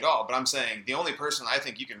disagreeing at all, but I'm saying the only person I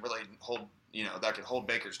think you can really hold, that could hold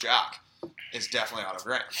Baker's jock is definitely Otto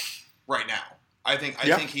Graham right now. I think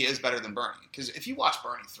he is better than Bernie. Because if you watch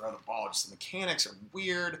Bernie throw the ball, just the mechanics are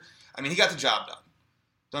weird. I mean, he got the job done.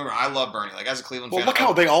 Don't get me wrong, I love Bernie. Like, as a Cleveland fan. Well, look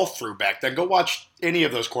how they all threw back then. Go watch any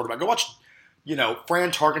of those quarterbacks. Go watch,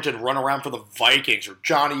 Fran Tarkenton run around for the Vikings or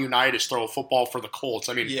Johnny Unitas throw a football for the Colts.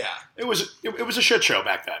 I mean, it was a shit show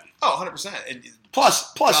back then. Oh, 100%.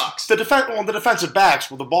 Plus the defensive backs,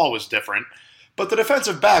 the ball was different. But the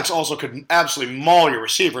defensive backs also could absolutely maul your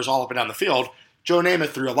receivers all up and down the field. Joe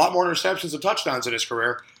Namath threw a lot more interceptions and touchdowns in his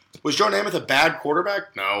career. Was Joe Namath a bad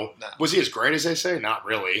quarterback? No. Was he as great as they say? Not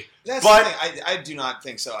really. That's the thing. I do not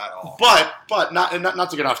think so at all. But not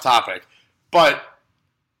to get off topic, but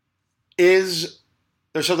is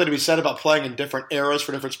there something to be said about playing in different eras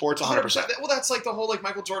for different sports? 100%. Well, that's like the whole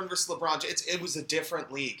Michael Jordan versus LeBron. It was a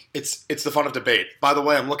different league. It's the fun of debate. By the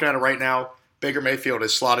way, I'm looking at it right now. Baker Mayfield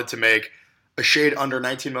is slotted to make a shade under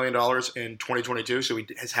 $19 million in 2022, so he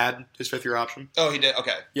has had his fifth-year option. Oh, he did?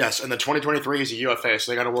 Okay. Yes, and then 2023 he's a UFA,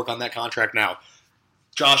 so they got to work on that contract now.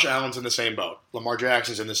 Josh Allen's in the same boat. Lamar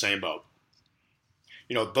Jackson's in the same boat.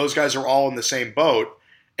 Those guys are all in the same boat,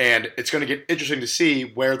 and it's going to get interesting to see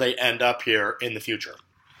where they end up here in the future.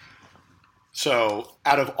 So,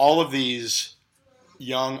 out of all of these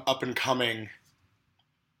young up-and-coming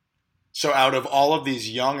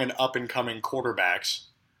quarterbacks,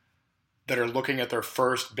 that are looking at their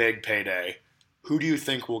first big payday, who do you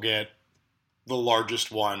think will get the largest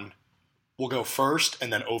one? We'll go first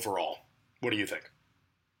and then overall. What do you think?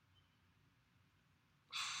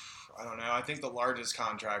 I don't know. I think the largest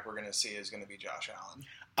contract we're going to see is going to be Josh Allen.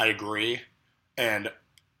 I agree. And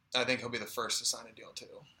I think he'll be the first to sign a deal, too.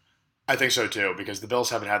 I think so, too, because the Bills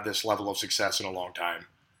haven't had this level of success in a long time.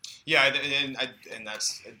 Yeah, and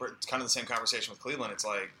that's it's kind of the same conversation with Cleveland. It's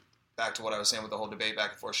like, back to what I was saying with the whole debate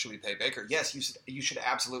back and forth, should we pay Baker? Yes, you should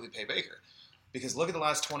absolutely pay Baker. Because look at the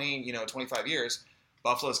last 25 years,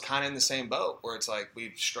 Buffalo's kind of in the same boat, where it's like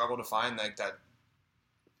we've struggled to find that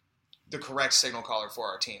the correct signal caller for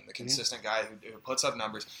our team, the consistent guy who puts up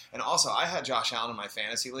numbers. And also, I had Josh Allen in my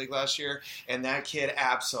fantasy league last year, and that kid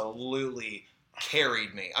absolutely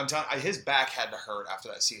carried me. I'm telling you, his back had to hurt after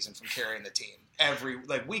that season from carrying the team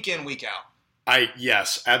week in, week out.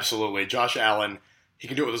 Yes, absolutely. Josh Allen, he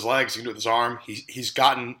can do it with his legs, he can do it with his arm. He's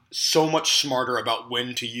gotten so much smarter about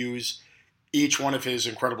when to use each one of his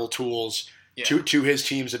incredible tools to his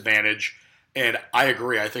team's advantage. And I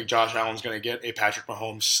agree. I think Josh Allen's going to get a Patrick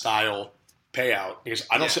Mahomes style payout because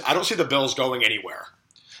I don't see the Bills going anywhere.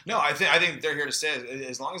 No, I think they're here to stay.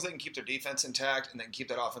 As long as they can keep their defense intact and they can keep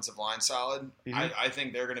that offensive line solid, I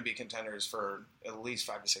think they're going to be contenders for at least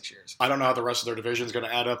 5 to 6 years. I don't know how the rest of their division is going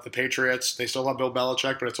to add up. The Patriots, they still have Bill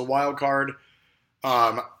Belichick, but it's a wild card.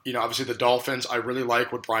 Obviously the Dolphins, I really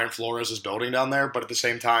like what Brian Flores is building down there, but at the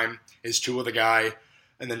same time, is Tua the guy?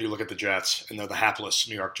 And then you look at the Jets, and they're the hapless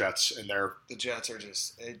New York Jets, and the Jets are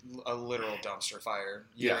just a literal dumpster fire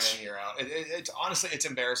year in, year out. It's honestly, it's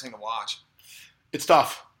embarrassing to watch. It's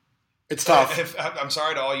tough. It's tough. I'm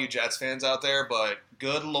sorry to all you Jets fans out there, but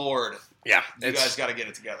good Lord, you guys got to get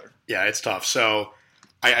it together. Yeah, it's tough. So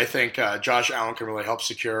I think Josh Allen can really help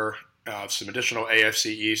secure some additional AFC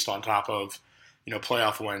East on top of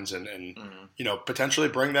playoff wins and potentially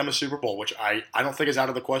bring them a Super Bowl, which I don't think is out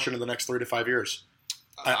of the question in the next 3 to 5 years.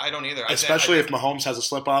 I don't either. Especially if Mahomes has a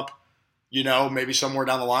slip up, maybe somewhere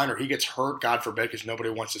down the line, or he gets hurt, God forbid, because nobody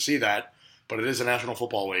wants to see that. But it is a National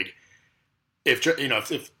Football League. If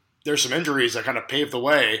there's some injuries that kind of pave the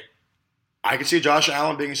way, I could see Josh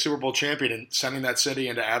Allen being a Super Bowl champion and sending that city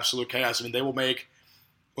into absolute chaos. I mean, they will make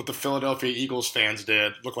what the Philadelphia Eagles fans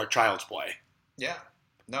did look like child's play. Yeah.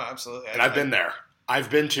 No, absolutely. And I've been there.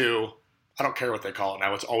 I've been to, I don't care what they call it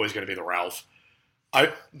now, it's always going to be the Ralph.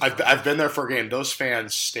 I've been there for a game. Those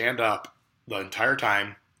fans stand up the entire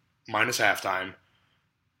time, minus halftime.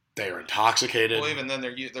 They are intoxicated. Well, even then,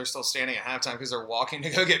 they're still standing at halftime because they're walking to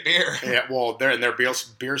go get beer. Yeah, well, their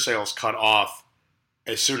beer sales cut off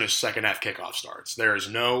as soon as second half kickoff starts. There is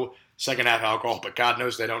no second half alcohol, but God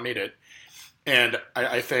knows they don't need it. And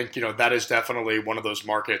I think that is definitely one of those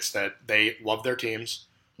markets that they love their teams.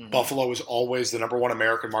 Mm-hmm. Buffalo is always the number one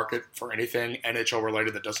American market for anything NHL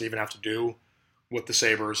related that doesn't even have to do with the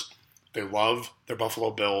Sabres. They love their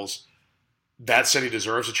Buffalo Bills. That city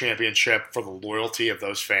deserves a championship for the loyalty of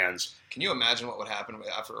those fans. Can you imagine what would happen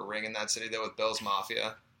after a ring in that city, though, with Bills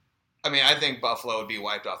Mafia? I mean, I think Buffalo would be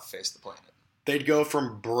wiped off the face of the planet. They'd go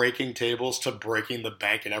from breaking tables to breaking the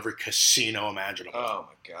bank in every casino imaginable. Oh,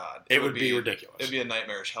 my God. It would be ridiculous. It would be a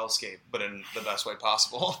nightmarish hellscape, but in the best way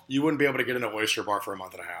possible. You wouldn't be able to get in an oyster bar for a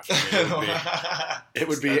month and a half. That's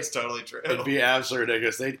totally true. It'd be absolutely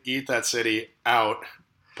ridiculous. They'd eat that city out.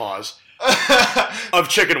 Pause. Of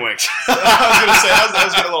chicken wings. I was going to say, I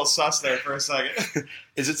was getting a little sus there for a second.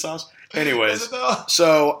 Is it sus? Anyways, Is it though?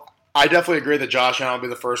 So I definitely agree that Josh Allen will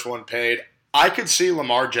be the first one paid. I could see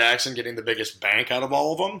Lamar Jackson getting the biggest bank out of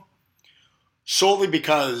all of them, solely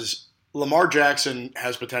because Lamar Jackson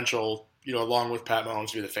has potential, along with Pat Mahomes,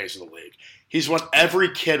 to be the face of the league. He's what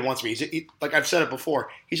every kid wants to be. Like I've said it before,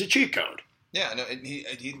 he's a cheat code. Yeah, no, you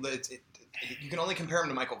can only compare him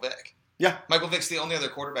to Michael Vick. Yeah. Michael Vick's the only other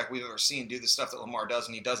quarterback we've ever seen do the stuff that Lamar does,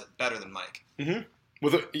 and he does it better than Mike. Mm-hmm.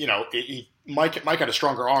 Mike had a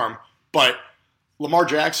stronger arm, but Lamar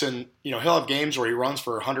Jackson, he'll have games where he runs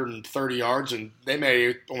for 130 yards, and they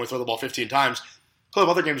may only throw the ball 15 times. He'll have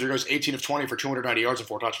other games where he goes 18 of 20 for 290 yards and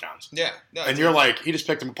 4 touchdowns. Yeah. No, and you're like, he just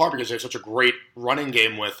picked them apart because they have such a great running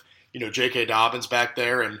game with, J.K. Dobbins back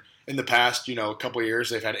there, and in the past, a couple of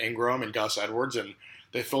years, they've had Ingram and Gus Edwards, and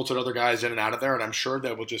they filtered other guys in and out of there, and I'm sure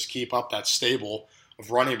they will just keep up that stable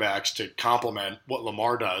of running backs to complement what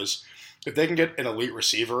Lamar does. If they can get an elite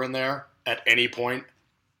receiver in there at any point,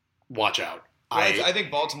 watch out. Well, I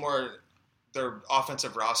think Baltimore, their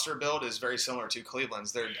offensive roster build is very similar to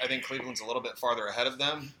Cleveland's. I think Cleveland's a little bit farther ahead of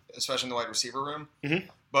them, especially in the wide receiver room. Mm-hmm.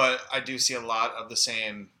 But I do see a lot of the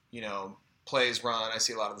same, plays run. I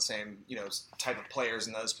see a lot of the same, type of players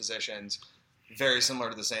in those positions. Very similar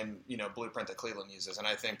to the same, blueprint that Cleveland uses. And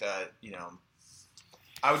I think that,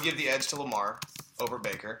 I would give the edge to Lamar over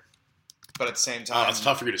Baker, but at the same time, that's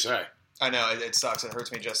tough for you to say. I know it sucks. It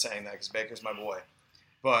hurts me just saying that because Baker's my boy.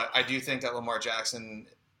 But I do think that Lamar Jackson,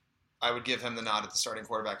 I would give him the nod at the starting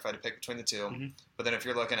quarterback if I had to pick between the two. Mm-hmm. But then if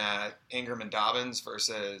you're looking at Ingram and Dobbins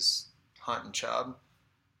versus Hunt and Chubb,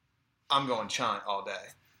 I'm going Chunt all day.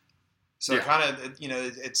 So kind of,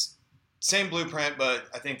 it's same blueprint, but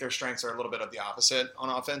I think their strengths are a little bit of the opposite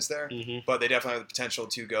on offense there. Mm-hmm. But they definitely have the potential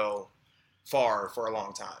to go far for a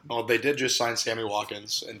long time. Well, they did just sign Sammy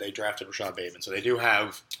Watkins, and they drafted Rashad Bateman, so they do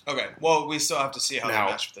have... Okay, well, we still have to see how they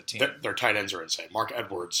match with the team. Their tight ends are insane. Mark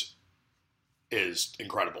Edwards is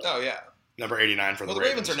incredible. Oh, yeah. Number 89 for the Ravens. Well, the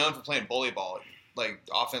Ravens are known for playing bully ball, like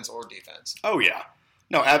offense or defense. Oh, yeah.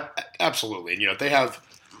 No, absolutely. And,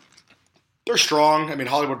 they're strong. I mean,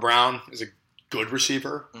 Hollywood Brown is a good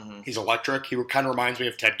receiver. Mm-hmm. He's electric. He kind of reminds me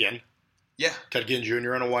of Ted Ginn. Yeah. Ted Ginn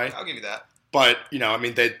Jr. in a way. I'll give you that. But,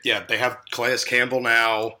 they have Calais Campbell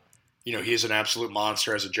now. He's an absolute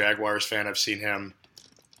monster. As a Jaguars fan, I've seen him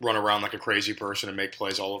run around like a crazy person and make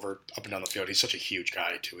plays all over, up and down the field. He's such a huge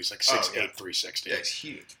guy, too. He's like 6'8", 360. Yeah, he's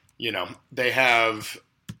huge. They have,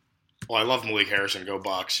 I love Malik Harrison, go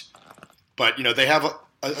Bucs. But, they have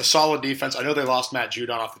a solid defense. I know they lost Matt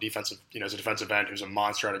Judon off the defensive, as a defensive end who's a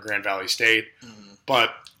monster out of Grand Valley State. Mm-hmm. But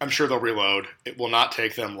I'm sure they'll reload. It will not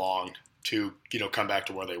take them long to, come back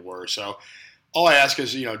to where they were. So all I ask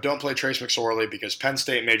is, don't play Trace McSorley because Penn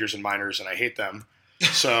State majors and minors, and I hate them.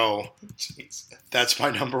 So that's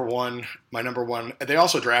my number one. They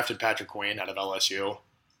also drafted Patrick Queen out of LSU.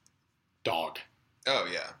 Dog. Oh,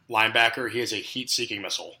 yeah. Linebacker. He is a heat-seeking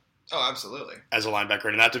missile. Oh, absolutely. As a linebacker.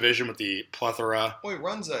 In that division with the plethora. Well, he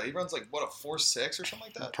runs like, what, a 4.6 or something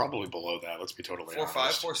like that? Probably below that, let's be totally 4.5,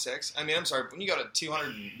 honest. 4.6? I mean, I'm sorry, when you got a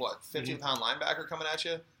 250-pound linebacker coming at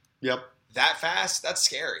you? Yep. That fast? That's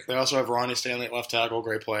scary. They also have Ronnie Stanley at left tackle,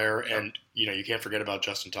 great player, and, you can't forget about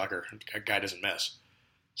Justin Tucker. That guy doesn't miss.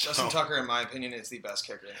 Justin Tucker, in my opinion, is the best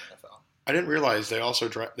kicker in the NFL. I didn't realize they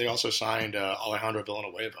also signed Alejandro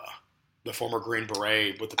Villanueva, the former Green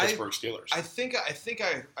Beret with the Pittsburgh Steelers. I think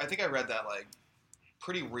I read that like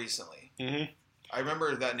pretty recently. Mm-hmm. I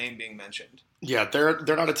remember that name being mentioned. Yeah, they're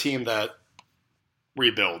not a team that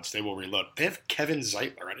rebuilds; they will reload. They have Kevin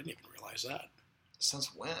Zeitler. I didn't even realize that.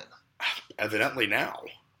 Since when? Evidently now.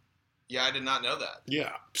 Yeah, I did not know that.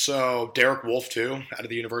 Yeah. So Derek Wolfe too, out of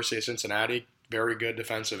the University of Cincinnati, very good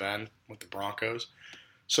defensive end with the Broncos.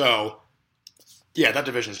 So yeah, that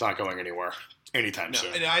division's not going anywhere anytime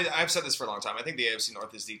soon. And I've said this for a long time. I think the AFC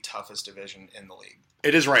North is the toughest division in the league.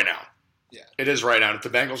 It is right now. Yeah, it is right now. If the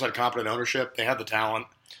Bengals had competent ownership, they had the talent.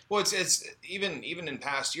 Well, it's even in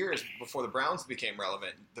past years before the Browns became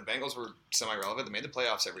relevant, the Bengals were semi-relevant. They made the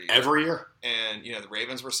playoffs every year. Every year. And the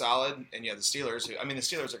Ravens were solid, and the Steelers. The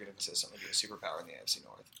Steelers are going to consistently be a superpower in the AFC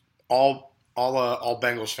North. All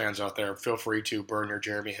Bengals fans out there, feel free to burn your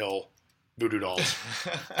Jeremy Hill voodoo dolls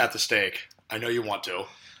at the stake. I know you want to.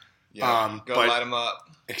 Yeah, go light them up.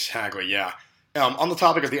 Exactly, yeah. On the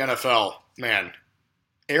topic of the NFL, man,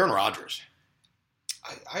 Aaron Rodgers.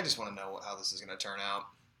 I just want to know how this is going to turn out.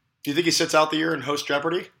 Do you think he sits out the year and hosts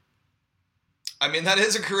Jeopardy? I mean, that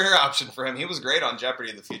is a career option for him. He was great on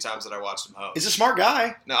Jeopardy the few times that I watched him host. He's a smart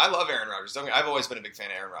guy. No, I love Aaron Rodgers. I've always been a big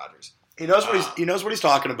fan of Aaron Rodgers. He knows what he's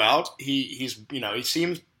talking about. He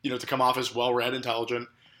seems to come off as well-read, intelligent.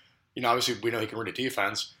 Obviously we know he can read a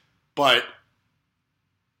defense, but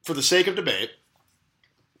for the sake of debate,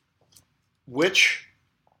 which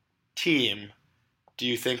team do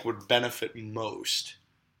you think would benefit most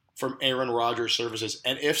from Aaron Rodgers' services?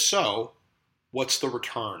 And if so, what's the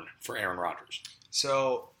return for Aaron Rodgers?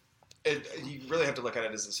 So you really have to look at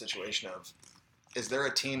it as a situation of, is there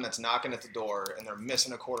a team that's knocking at the door and they're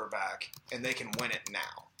missing a quarterback and they can win it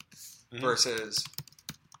now? Mm-hmm. Versus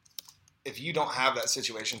if you don't have that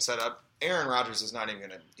situation set up, Aaron Rodgers is not even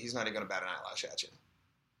gonna bat an eyelash at you.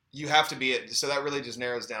 You have to be it. So that really just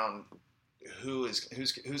narrows down who's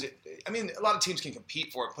it. I mean, a lot of teams can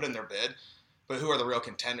compete for it, put in their bid, but who are the real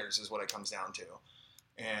contenders is what it comes down to.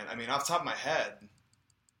 And I mean, off the top of my head,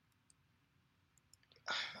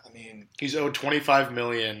 he's owed $25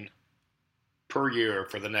 million per year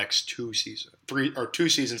for the next 2 seasons, 2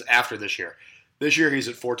 seasons after this year. This year he's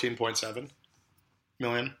at $14.7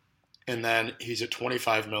 million, and then he's at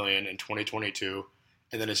 $25 million in 2022,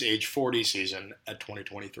 and then his age 40 season at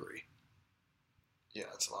 2023. Yeah,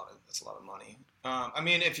 that's a lot of money. I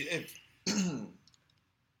mean, if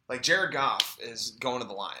like Jared Goff is going to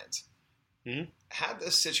the Lions. Mm-hmm. Had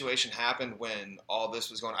this situation happened when all this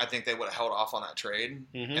was going, I think they would have held off on that trade,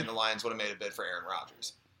 mm-hmm. and the Lions would have made a bid for Aaron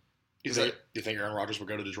Rodgers. Do you think Aaron Rodgers would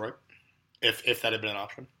go to Detroit if that had been an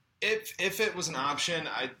option? If it was an option,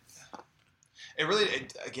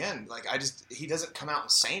 Again, like he doesn't come out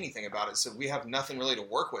and say anything about it, so we have nothing really to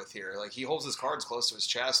work with here. Like he holds his cards close to his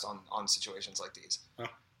chest on situations like these,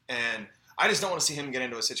 and I just don't want to see him get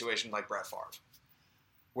into a situation like Brett Favre,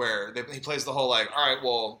 where he plays the whole like, all right,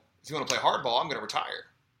 well, if you want to play hardball, I'm going to retire,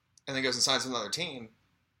 and then goes and signs with another team,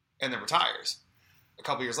 and then retires a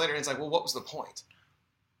couple years later, and it's like, well, what was the point?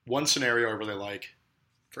 One scenario I really like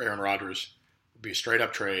for Aaron Rodgers would be a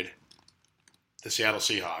straight-up trade, the Seattle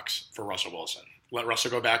Seahawks for Russell Wilson. Let Russell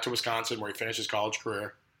go back to Wisconsin where he finished his college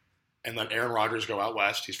career, and let Aaron Rodgers go out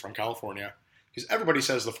west. He's from California. Because everybody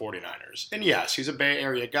says the 49ers. And yes, he's a Bay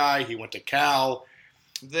Area guy. He went to Cal.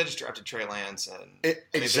 They just drafted Trey Lance, and they're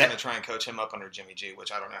going to try and coach him up under Jimmy G,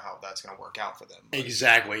 which I don't know how that's going to work out for them. But.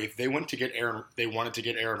 Exactly. If they wanted to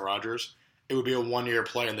get Aaron Rodgers, it would be a 1-year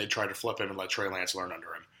play, and they'd try to flip him and let Trey Lance learn under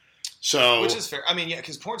him. So, which is fair. I mean, yeah,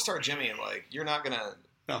 because porn star Jimmy, like, you're not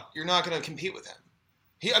gonna compete with him.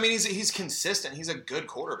 He's consistent. He's a good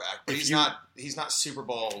quarterback, but he's not Super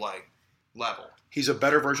Bowl like level. He's a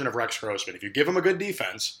better version of Rex Grossman. If you give him a good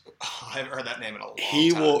defense, I haven't heard that name in a long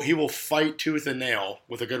time. He will fight tooth and nail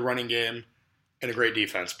with a good running game and a great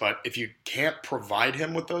defense. But if you can't provide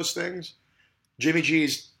him with those things, Jimmy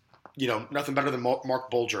G's nothing better than Mark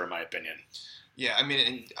Bulger in my opinion. Yeah, I mean,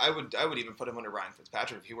 and I would even put him under Ryan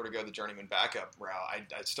Fitzpatrick if he were to go the journeyman backup route.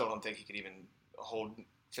 I still don't think he could even hold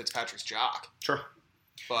Fitzpatrick's jock. Sure.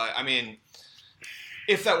 But, I mean,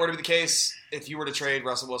 if that were to be the case, if you were to trade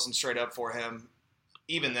Russell Wilson straight up for him,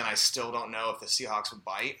 even then I still don't know if the Seahawks would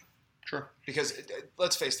bite. Sure. Because,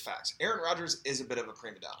 let's face the facts, Aaron Rodgers is a bit of a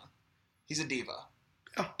prima donna. He's a diva.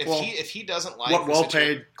 Yeah, if he doesn't like what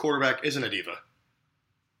well-paid quarterback isn't a diva?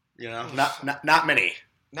 Not many.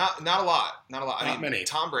 Not a lot. Not many.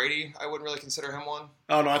 Tom Brady, I wouldn't really consider him one.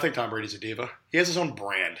 Oh, no, I think Tom Brady's a diva. He has his own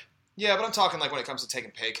brand. Yeah, but I'm talking like when it comes to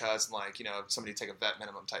taking pay cuts and like, somebody take a vet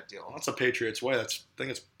minimum type deal. Well, that's a Patriots way. I think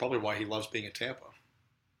it's probably why he loves being in Tampa.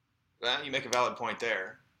 Well, you make a valid point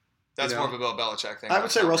there. That's more of a Bill Belichick thing. I would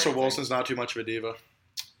say Russell Wilson's not too much of a diva.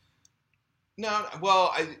 No,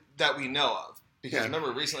 well, that we know of. Because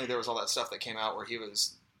remember, recently there was all that stuff that came out where he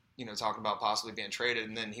was, talking about possibly being traded,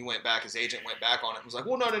 and then his agent went back on it and was like,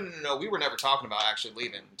 well, no, we were never talking about actually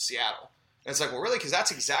leaving Seattle. And it's like, well, really? Because that's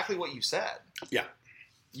exactly what you said. Yeah.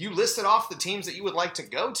 You listed off the teams that you would like to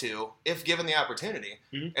go to if given the opportunity,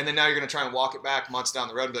 and then now you're going to try and walk it back months down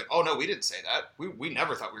the road and be like, oh, no, we didn't say that. We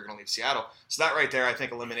never thought we were going to leave Seattle. So that right there, I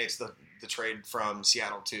think, eliminates the trade from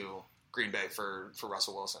Seattle to Green Bay for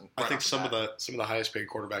Russell Wilson. I think some of the highest paid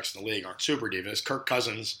quarterbacks in the league aren't super divas. Kirk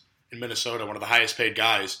Cousins in Minnesota, one of the highest paid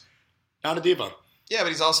guys, not a diva. Yeah, but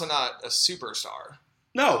he's also not a superstar.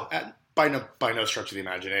 No, by no stretch of the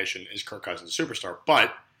imagination is Kirk Cousins a superstar,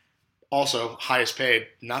 but also highest paid,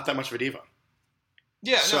 not that much of a diva.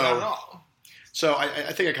 Yeah, no, not at all. So I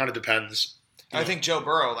think it kind of depends. I think Joe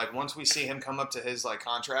Burrow, like once we see him come up to his like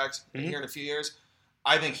contract here in a few years,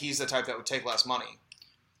 I think he's the type that would take less money.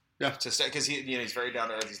 Yeah, to stay because he's very down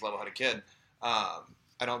to earth. He's a level-headed kid. I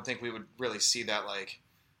don't think we would really see that like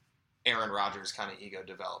Aaron Rodgers kind of ego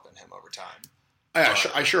develop in him over time.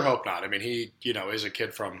 I sure hope not. I mean, he is a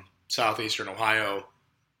kid from southeastern Ohio.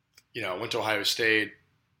 Went to Ohio State,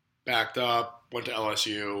 backed up, went to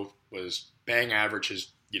LSU, was bang average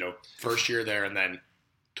his first year there, and then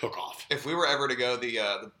took off. If we were ever to go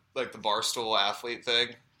the Barstool athlete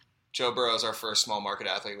thing, Joe Burrow is our first small market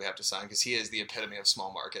athlete we have to sign because he is the epitome of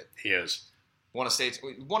small market. He is. Won a state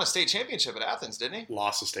championship at Athens, didn't he?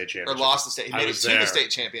 Lost the state championship. Or lost the state. He made it to the state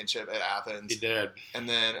championship at Athens. He did. And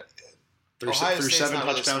then threw Ohio State's 7 not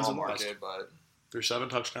really touchdowns small and market, lost. but Threw 7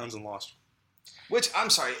 touchdowns and lost. Which I'm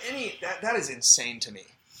sorry, that is insane to me.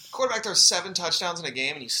 Quarterback throws 7 touchdowns in a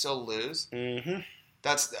game and you still lose. Mm-hmm.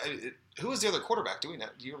 Who was the other quarterback? Do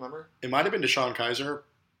you remember? It might have been DeShone Kizer,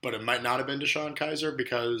 but it might not have been DeShone Kizer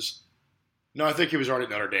because I think he was already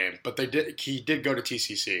at Notre Dame. But he did go to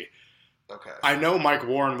TCC. Okay. I know Mike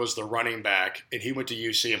Warren was the running back, and he went to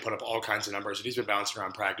UC and put up all kinds of numbers, and he's been bouncing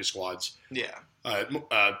around practice squads. Yeah. I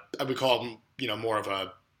would call him, more of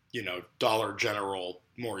a, Dollar General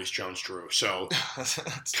Maurice Jones-Drew. So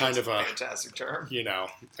that's kind of a fantastic term.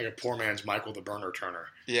 Like a poor man's Michael the Burner Turner.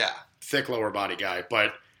 Yeah. Thick lower body guy.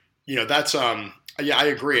 But, that's, I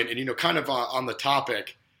agree. And kind of on the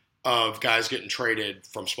topic of guys getting traded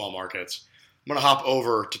from small markets, I'm going to hop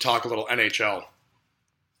over to talk a little NHL.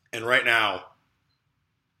 And right now,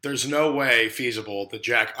 there's no way feasible that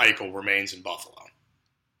Jack Eichel remains in Buffalo.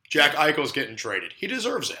 Jack Eichel's getting traded. He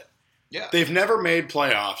deserves it. Yeah. They've never made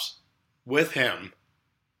playoffs with him.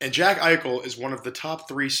 And Jack Eichel is one of the top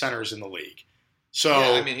 3 centers in the league. So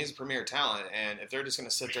yeah, he's a premier talent. And if they're just going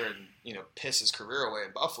to sit there and, piss his career away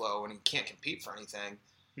in Buffalo when he can't compete for anything,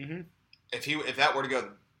 if that were to go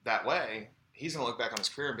that way, he's going to look back on his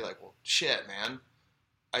career and be like, well, shit, man.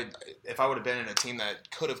 If I would have been in a team that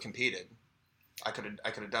could have competed, I could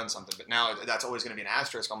have done something. But now that's always going to be an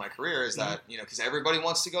asterisk on my career is that, because everybody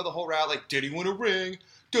wants to go the whole route. Like, did he win a ring?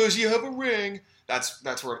 Does he have a ring?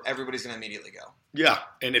 That's where everybody's going to immediately go. Yeah,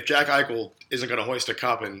 and if Jack Eichel isn't going to hoist a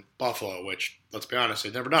cup in Buffalo, which, let's be honest,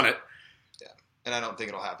 they've never done it. Yeah, and I don't think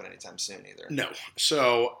it'll happen anytime soon either. No.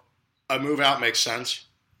 So a move out makes sense.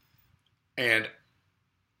 And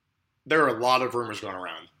there are a lot of rumors going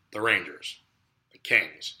around. The Rangers, the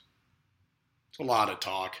Kings. It's a lot of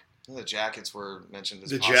talk. The Jackets were mentioned as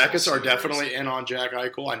the Jackets are definitely in on Jack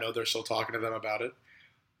Eichel. I know they're still talking to them about it.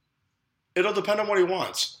 It'll depend on what he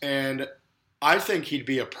wants. And I think he'd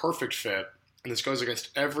be a perfect fit, and this goes against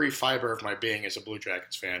every fiber of my being as a Blue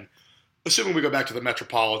Jackets fan, assuming we go back to the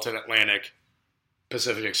Metropolitan, Atlantic,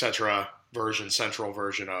 Pacific, etc. Central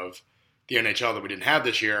version of the NHL that we didn't have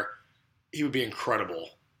this year, he would be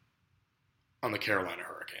incredible on the Carolina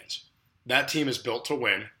Hurricanes. That team is built to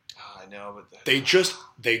win. I know, but they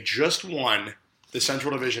just won the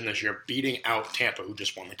Central Division this year, beating out Tampa, who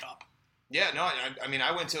just won the Cup. Yeah, no, I mean,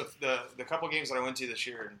 I went to the couple games that I went to this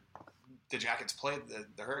year, and the Jackets played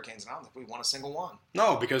the Hurricanes, and I don't think we won a single one.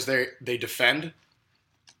 No, because they defend.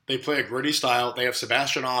 They play a gritty style. They have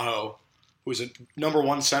Sebastian Aho, who's a number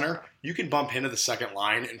one center. You can bump him to the second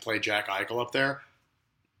line and play Jack Eichel up there.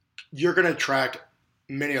 You're going to attract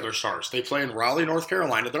many other stars. They play in Raleigh, North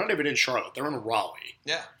Carolina. They're not even in Charlotte. They're in Raleigh.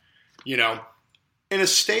 Yeah. In a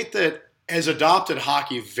state that has adopted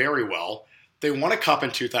hockey very well. They won a cup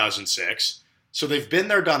in 2006, so they've been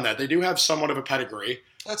there, done that. They do have somewhat of a pedigree.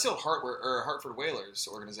 That's still Hartford Whalers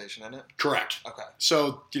organization, isn't it? Correct. Okay.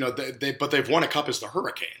 So, but they've won a cup as the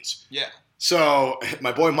Hurricanes. Yeah. So,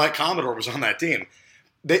 my boy Mike Commodore was on that team.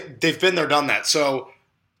 They've been there, done that. So,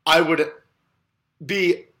 I would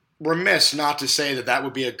be remiss not to say that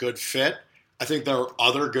would be a good fit. I think there are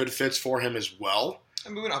other good fits for him as well. I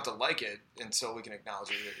mean, we don't have to like it until we can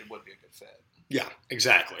acknowledge it would be a good fit. Yeah,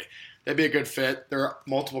 exactly. That'd be a good fit. There are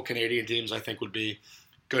multiple Canadian teams I think would be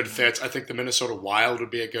good fits. I think the Minnesota Wild would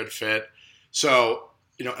be a good fit. So,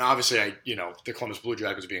 and obviously, the Columbus Blue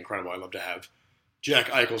Jackets would be incredible. I'd love to have Jack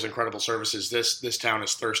Eichel's incredible services. This town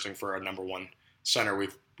is thirsting for a number one center.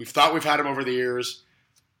 We've thought we've had him over the years.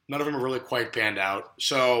 None of them are really quite panned out.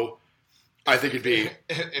 So, I think it'd be...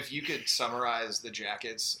 If you could summarize the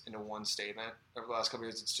Jackets into one statement over the last couple of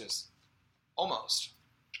years, it's just almost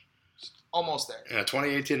there. Yeah,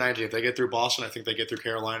 2018-19. If they get through Boston, I think they get through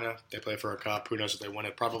Carolina. They play for a cup. Who knows if they win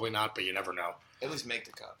it? Probably not, but you never know. At least make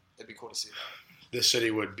the cup. It'd be cool to see that. This city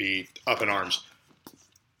would be up in arms.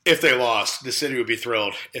 If they lost, the city would be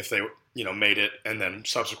thrilled if they, made it and then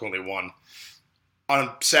subsequently won. On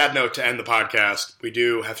a sad note to end the podcast, we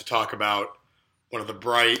do have to talk about one of the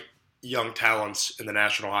bright young talents in the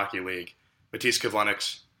National Hockey League. Matiss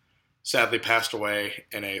Kivlenieks sadly passed away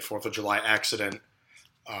in a 4th of July accident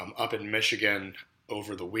up in Michigan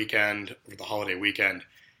over the holiday weekend.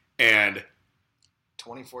 And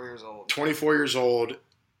 24 years old. 24 years old.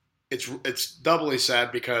 It's doubly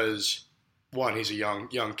sad because, one, he's a young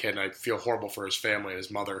kid, and I feel horrible for his family and his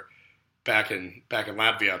mother back in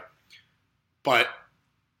Latvia. But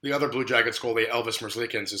the other Blue Jackets goalie, Elvis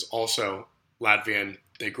Merzlikins, is also Latvian.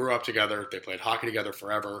 They grew up together. They played hockey together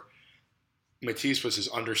forever. Matiss was his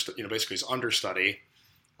understudy,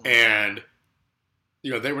 and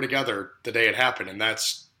they were together the day it happened, and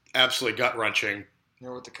that's absolutely gut wrenching. They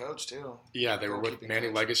were with the coach too. Yeah, they were with Manny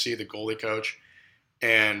Legacy, the goalie coach,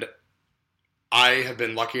 and I have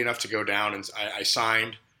been lucky enough to go down and I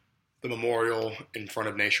signed the memorial in front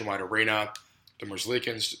of Nationwide Arena. The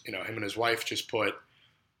Merzlikins, him and his wife just put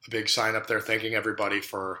a big sign up there thanking everybody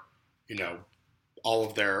for, all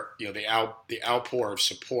of their, the outpour of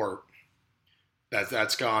support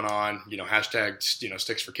that's gone on, hashtag,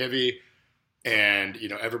 Sticks for Kivy, and,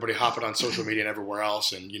 everybody hopping on social media and everywhere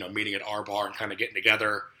else and, meeting at our bar and kind of getting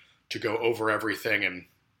together to go over everything and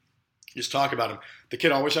just talk about him. The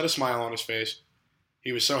kid always had a smile on his face.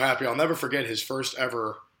 He was so happy. I'll never forget his first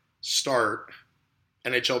ever start,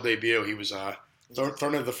 NHL debut. He was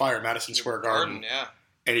thrown into the fire at Madison Square Garden. Yeah.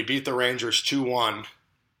 And he beat the Rangers 2-1.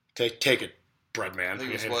 Take it, bread man. I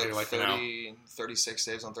think it was, 36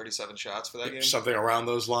 saves on 37 shots for that game? Something around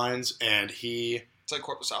those lines. And he... It's like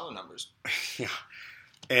Korpisalo numbers. Yeah.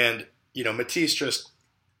 And, Matiss just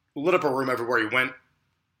lit up a room everywhere he went.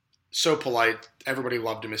 So polite. Everybody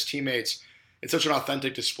loved him. His teammates. It's such an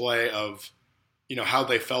authentic display of, how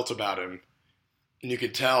they felt about him. And you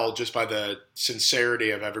could tell just by the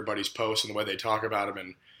sincerity of everybody's posts and the way they talk about him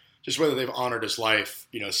and just whether they've honored his life,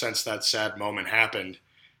 since that sad moment happened.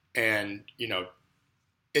 And,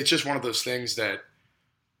 it's just one of those things that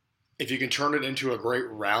if you can turn it into a great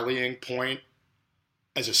rallying point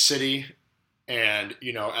as a city and,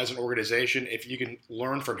 as an organization, if you can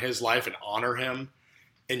learn from his life and honor him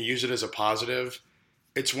and use it as a positive,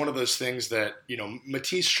 it's one of those things that,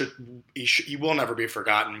 Matisse he will never be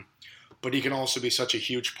forgotten, but he can also be such a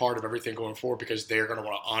huge part of everything going forward because they're going to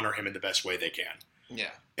want to honor him in the best way they can.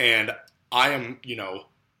 Yeah. And I am,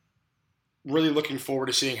 really looking forward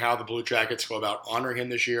to seeing how the Blue Jackets go about honoring him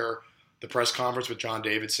this year. The press conference with John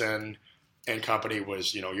Davidson and company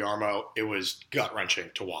was, Yarmo. It was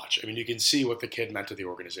gut-wrenching to watch. I mean, you can see what the kid meant to the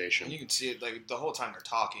organization. And you can see it, like, the whole time they're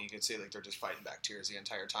talking, you can see, like, they're just fighting back tears the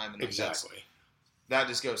entire time. And exactly. That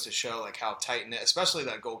just goes to show, like, how tight-knit, especially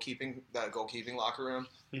that goalkeeping locker room,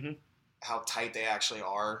 mm-hmm. how tight they actually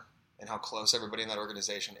are and how close everybody in that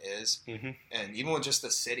organization is. Mm-hmm. And even with just the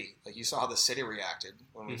city, like, you saw how the city reacted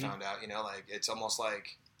when we mm-hmm. found out, like, it's almost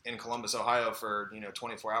like in Columbus, Ohio for,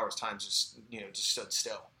 24 hours, time just stood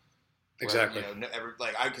still. Exactly. Where,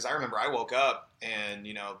 because I remember I woke up and,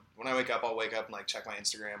 when I wake up, I'll wake up and, like, check my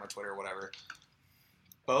Instagram, my Twitter, whatever.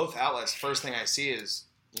 Both outlets, first thing I see is,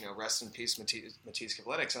 rest in peace, Matisse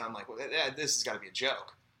Kivlenieks, and I'm like, well, this has got to be a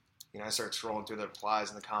joke. I start scrolling through the replies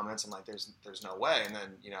and the comments. I'm like, there's no way. And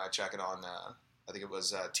then, I check it on, I think it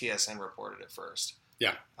was TSN reported it first.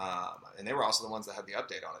 Yeah. And they were also the ones that had the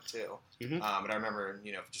update on it too. Mm-hmm. But I remember,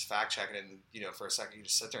 just fact checking it and, for a second you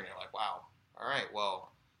just sit there and you're like, wow, all right,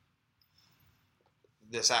 well,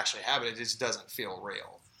 this actually happened. It just doesn't feel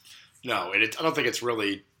real. No, and I don't think it's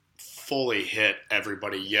really fully hit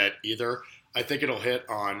everybody yet either. I think it'll hit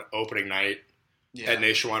on opening night at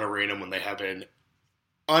Nationwide Arena when they have an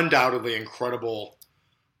undoubtedly incredible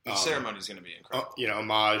the ceremony is going to be incredible.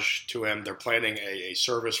 Homage to him. They're planning a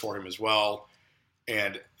service for him as well.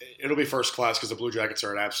 And it'll be first class because the Blue Jackets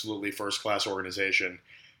are an absolutely first class organization.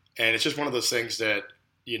 And it's just one of those things that,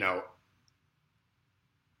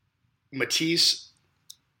 Matisse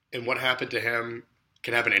and what happened to him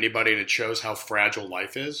can happen to anybody, and it shows how fragile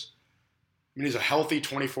life is. I mean, he's a healthy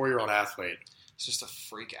 24-year-old athlete. It's just a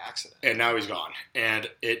freak accident. And now he's gone. And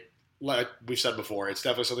like we've said before, it's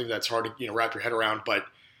definitely something that's hard to, wrap your head around. But,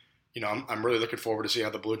 I'm really looking forward to see how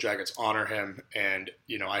the Blue Jackets honor him. And,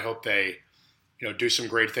 I hope they, do some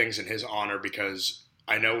great things in his honor because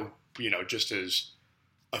I know, just as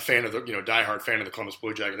a fan of the, diehard fan of the Columbus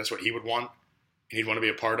Blue Jackets, that's what he would want. And he'd want to be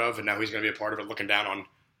a part of. And now he's going to be a part of it, looking down on,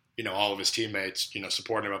 all of his teammates,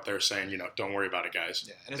 supporting him up there saying, don't worry about it, guys.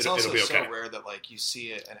 Yeah, and it's also so rare that, like, you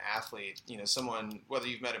see an athlete, someone, whether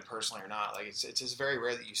you've met him personally or not, like, it's just very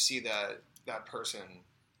rare that you see that person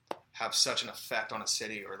have such an effect on a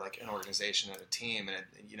city or, like, an organization and a team. And,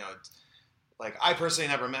 like, I personally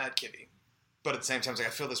never met Kivy, but at the same time, like,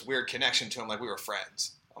 I feel this weird connection to him, like we were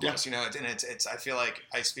friends almost, and it's I feel like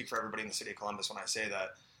I speak for everybody in the city of Columbus when I say that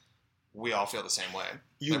we all feel the same way.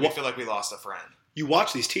 We feel like we lost a friend. You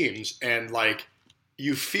watch these teams and, like,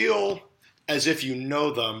 you feel as if you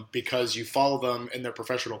know them because you follow them in their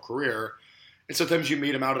professional career. And sometimes you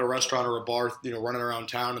meet them out at a restaurant or a bar, running around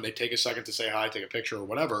town, and they take a second to say hi, take a picture or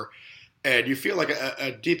whatever. And you feel like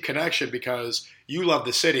a deep connection because you love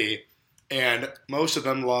the city, and most of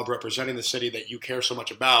them love representing the city that you care so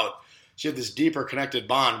much about. So you have this deeper connected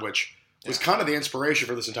bond, which was kind of the inspiration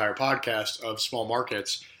for this entire podcast of small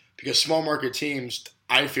markets, because small market teams,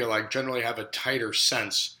 I feel like, generally have a tighter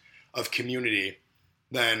sense of community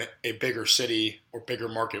than a bigger city or bigger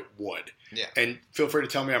market would. Yeah. And feel free to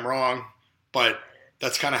tell me I'm wrong, but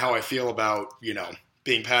that's kind of how I feel about,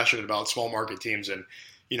 being passionate about small market teams. And,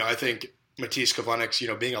 I think Matisse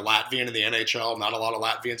Kivlenieks, being a Latvian in the NHL, not a lot of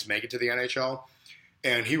Latvians make it to the NHL.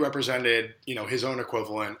 And he represented, his own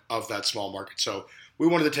equivalent of that small market. So we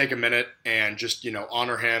wanted to take a minute and just,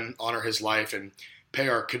 honor him, honor his life, and pay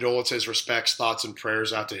our condolences, respects, thoughts, and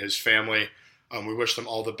prayers out to his family. We wish them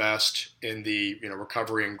all the best in the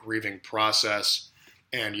recovery and grieving process,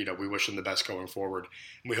 and we wish them the best going forward.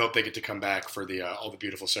 And we hope they get to come back for the all the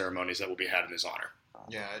beautiful ceremonies that will be had in his honor.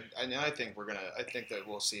 Yeah, I think I think that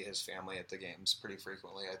we'll see his family at the games pretty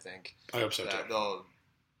frequently. I hope so that too. They'll,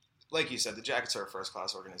 like you said, the Jackets are a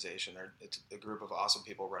first-class organization. It's a group of awesome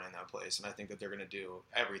people running that place, and I think that they're going to do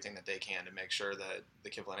everything that they can to make sure that the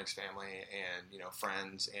Kivlenieks family and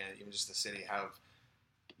friends and even just the city have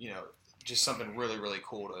just something really, really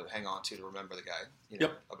cool to hang on to remember the guy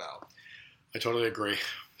about. I totally agree.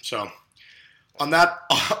 So on that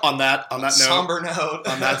note,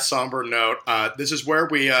 somber note, this is where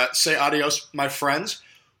we say adios, my friends.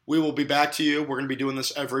 We will be back to you. We're going to be doing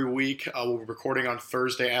this every week. We'll be recording on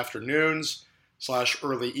Thursday afternoons /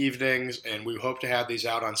 early evenings, and we hope to have these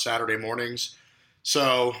out on Saturday mornings.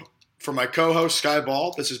 So for my co-host, Sky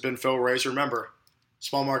Ball, this has been Phil Razor. Remember,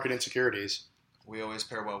 Small market insecurities. We always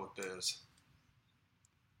pair well with booze.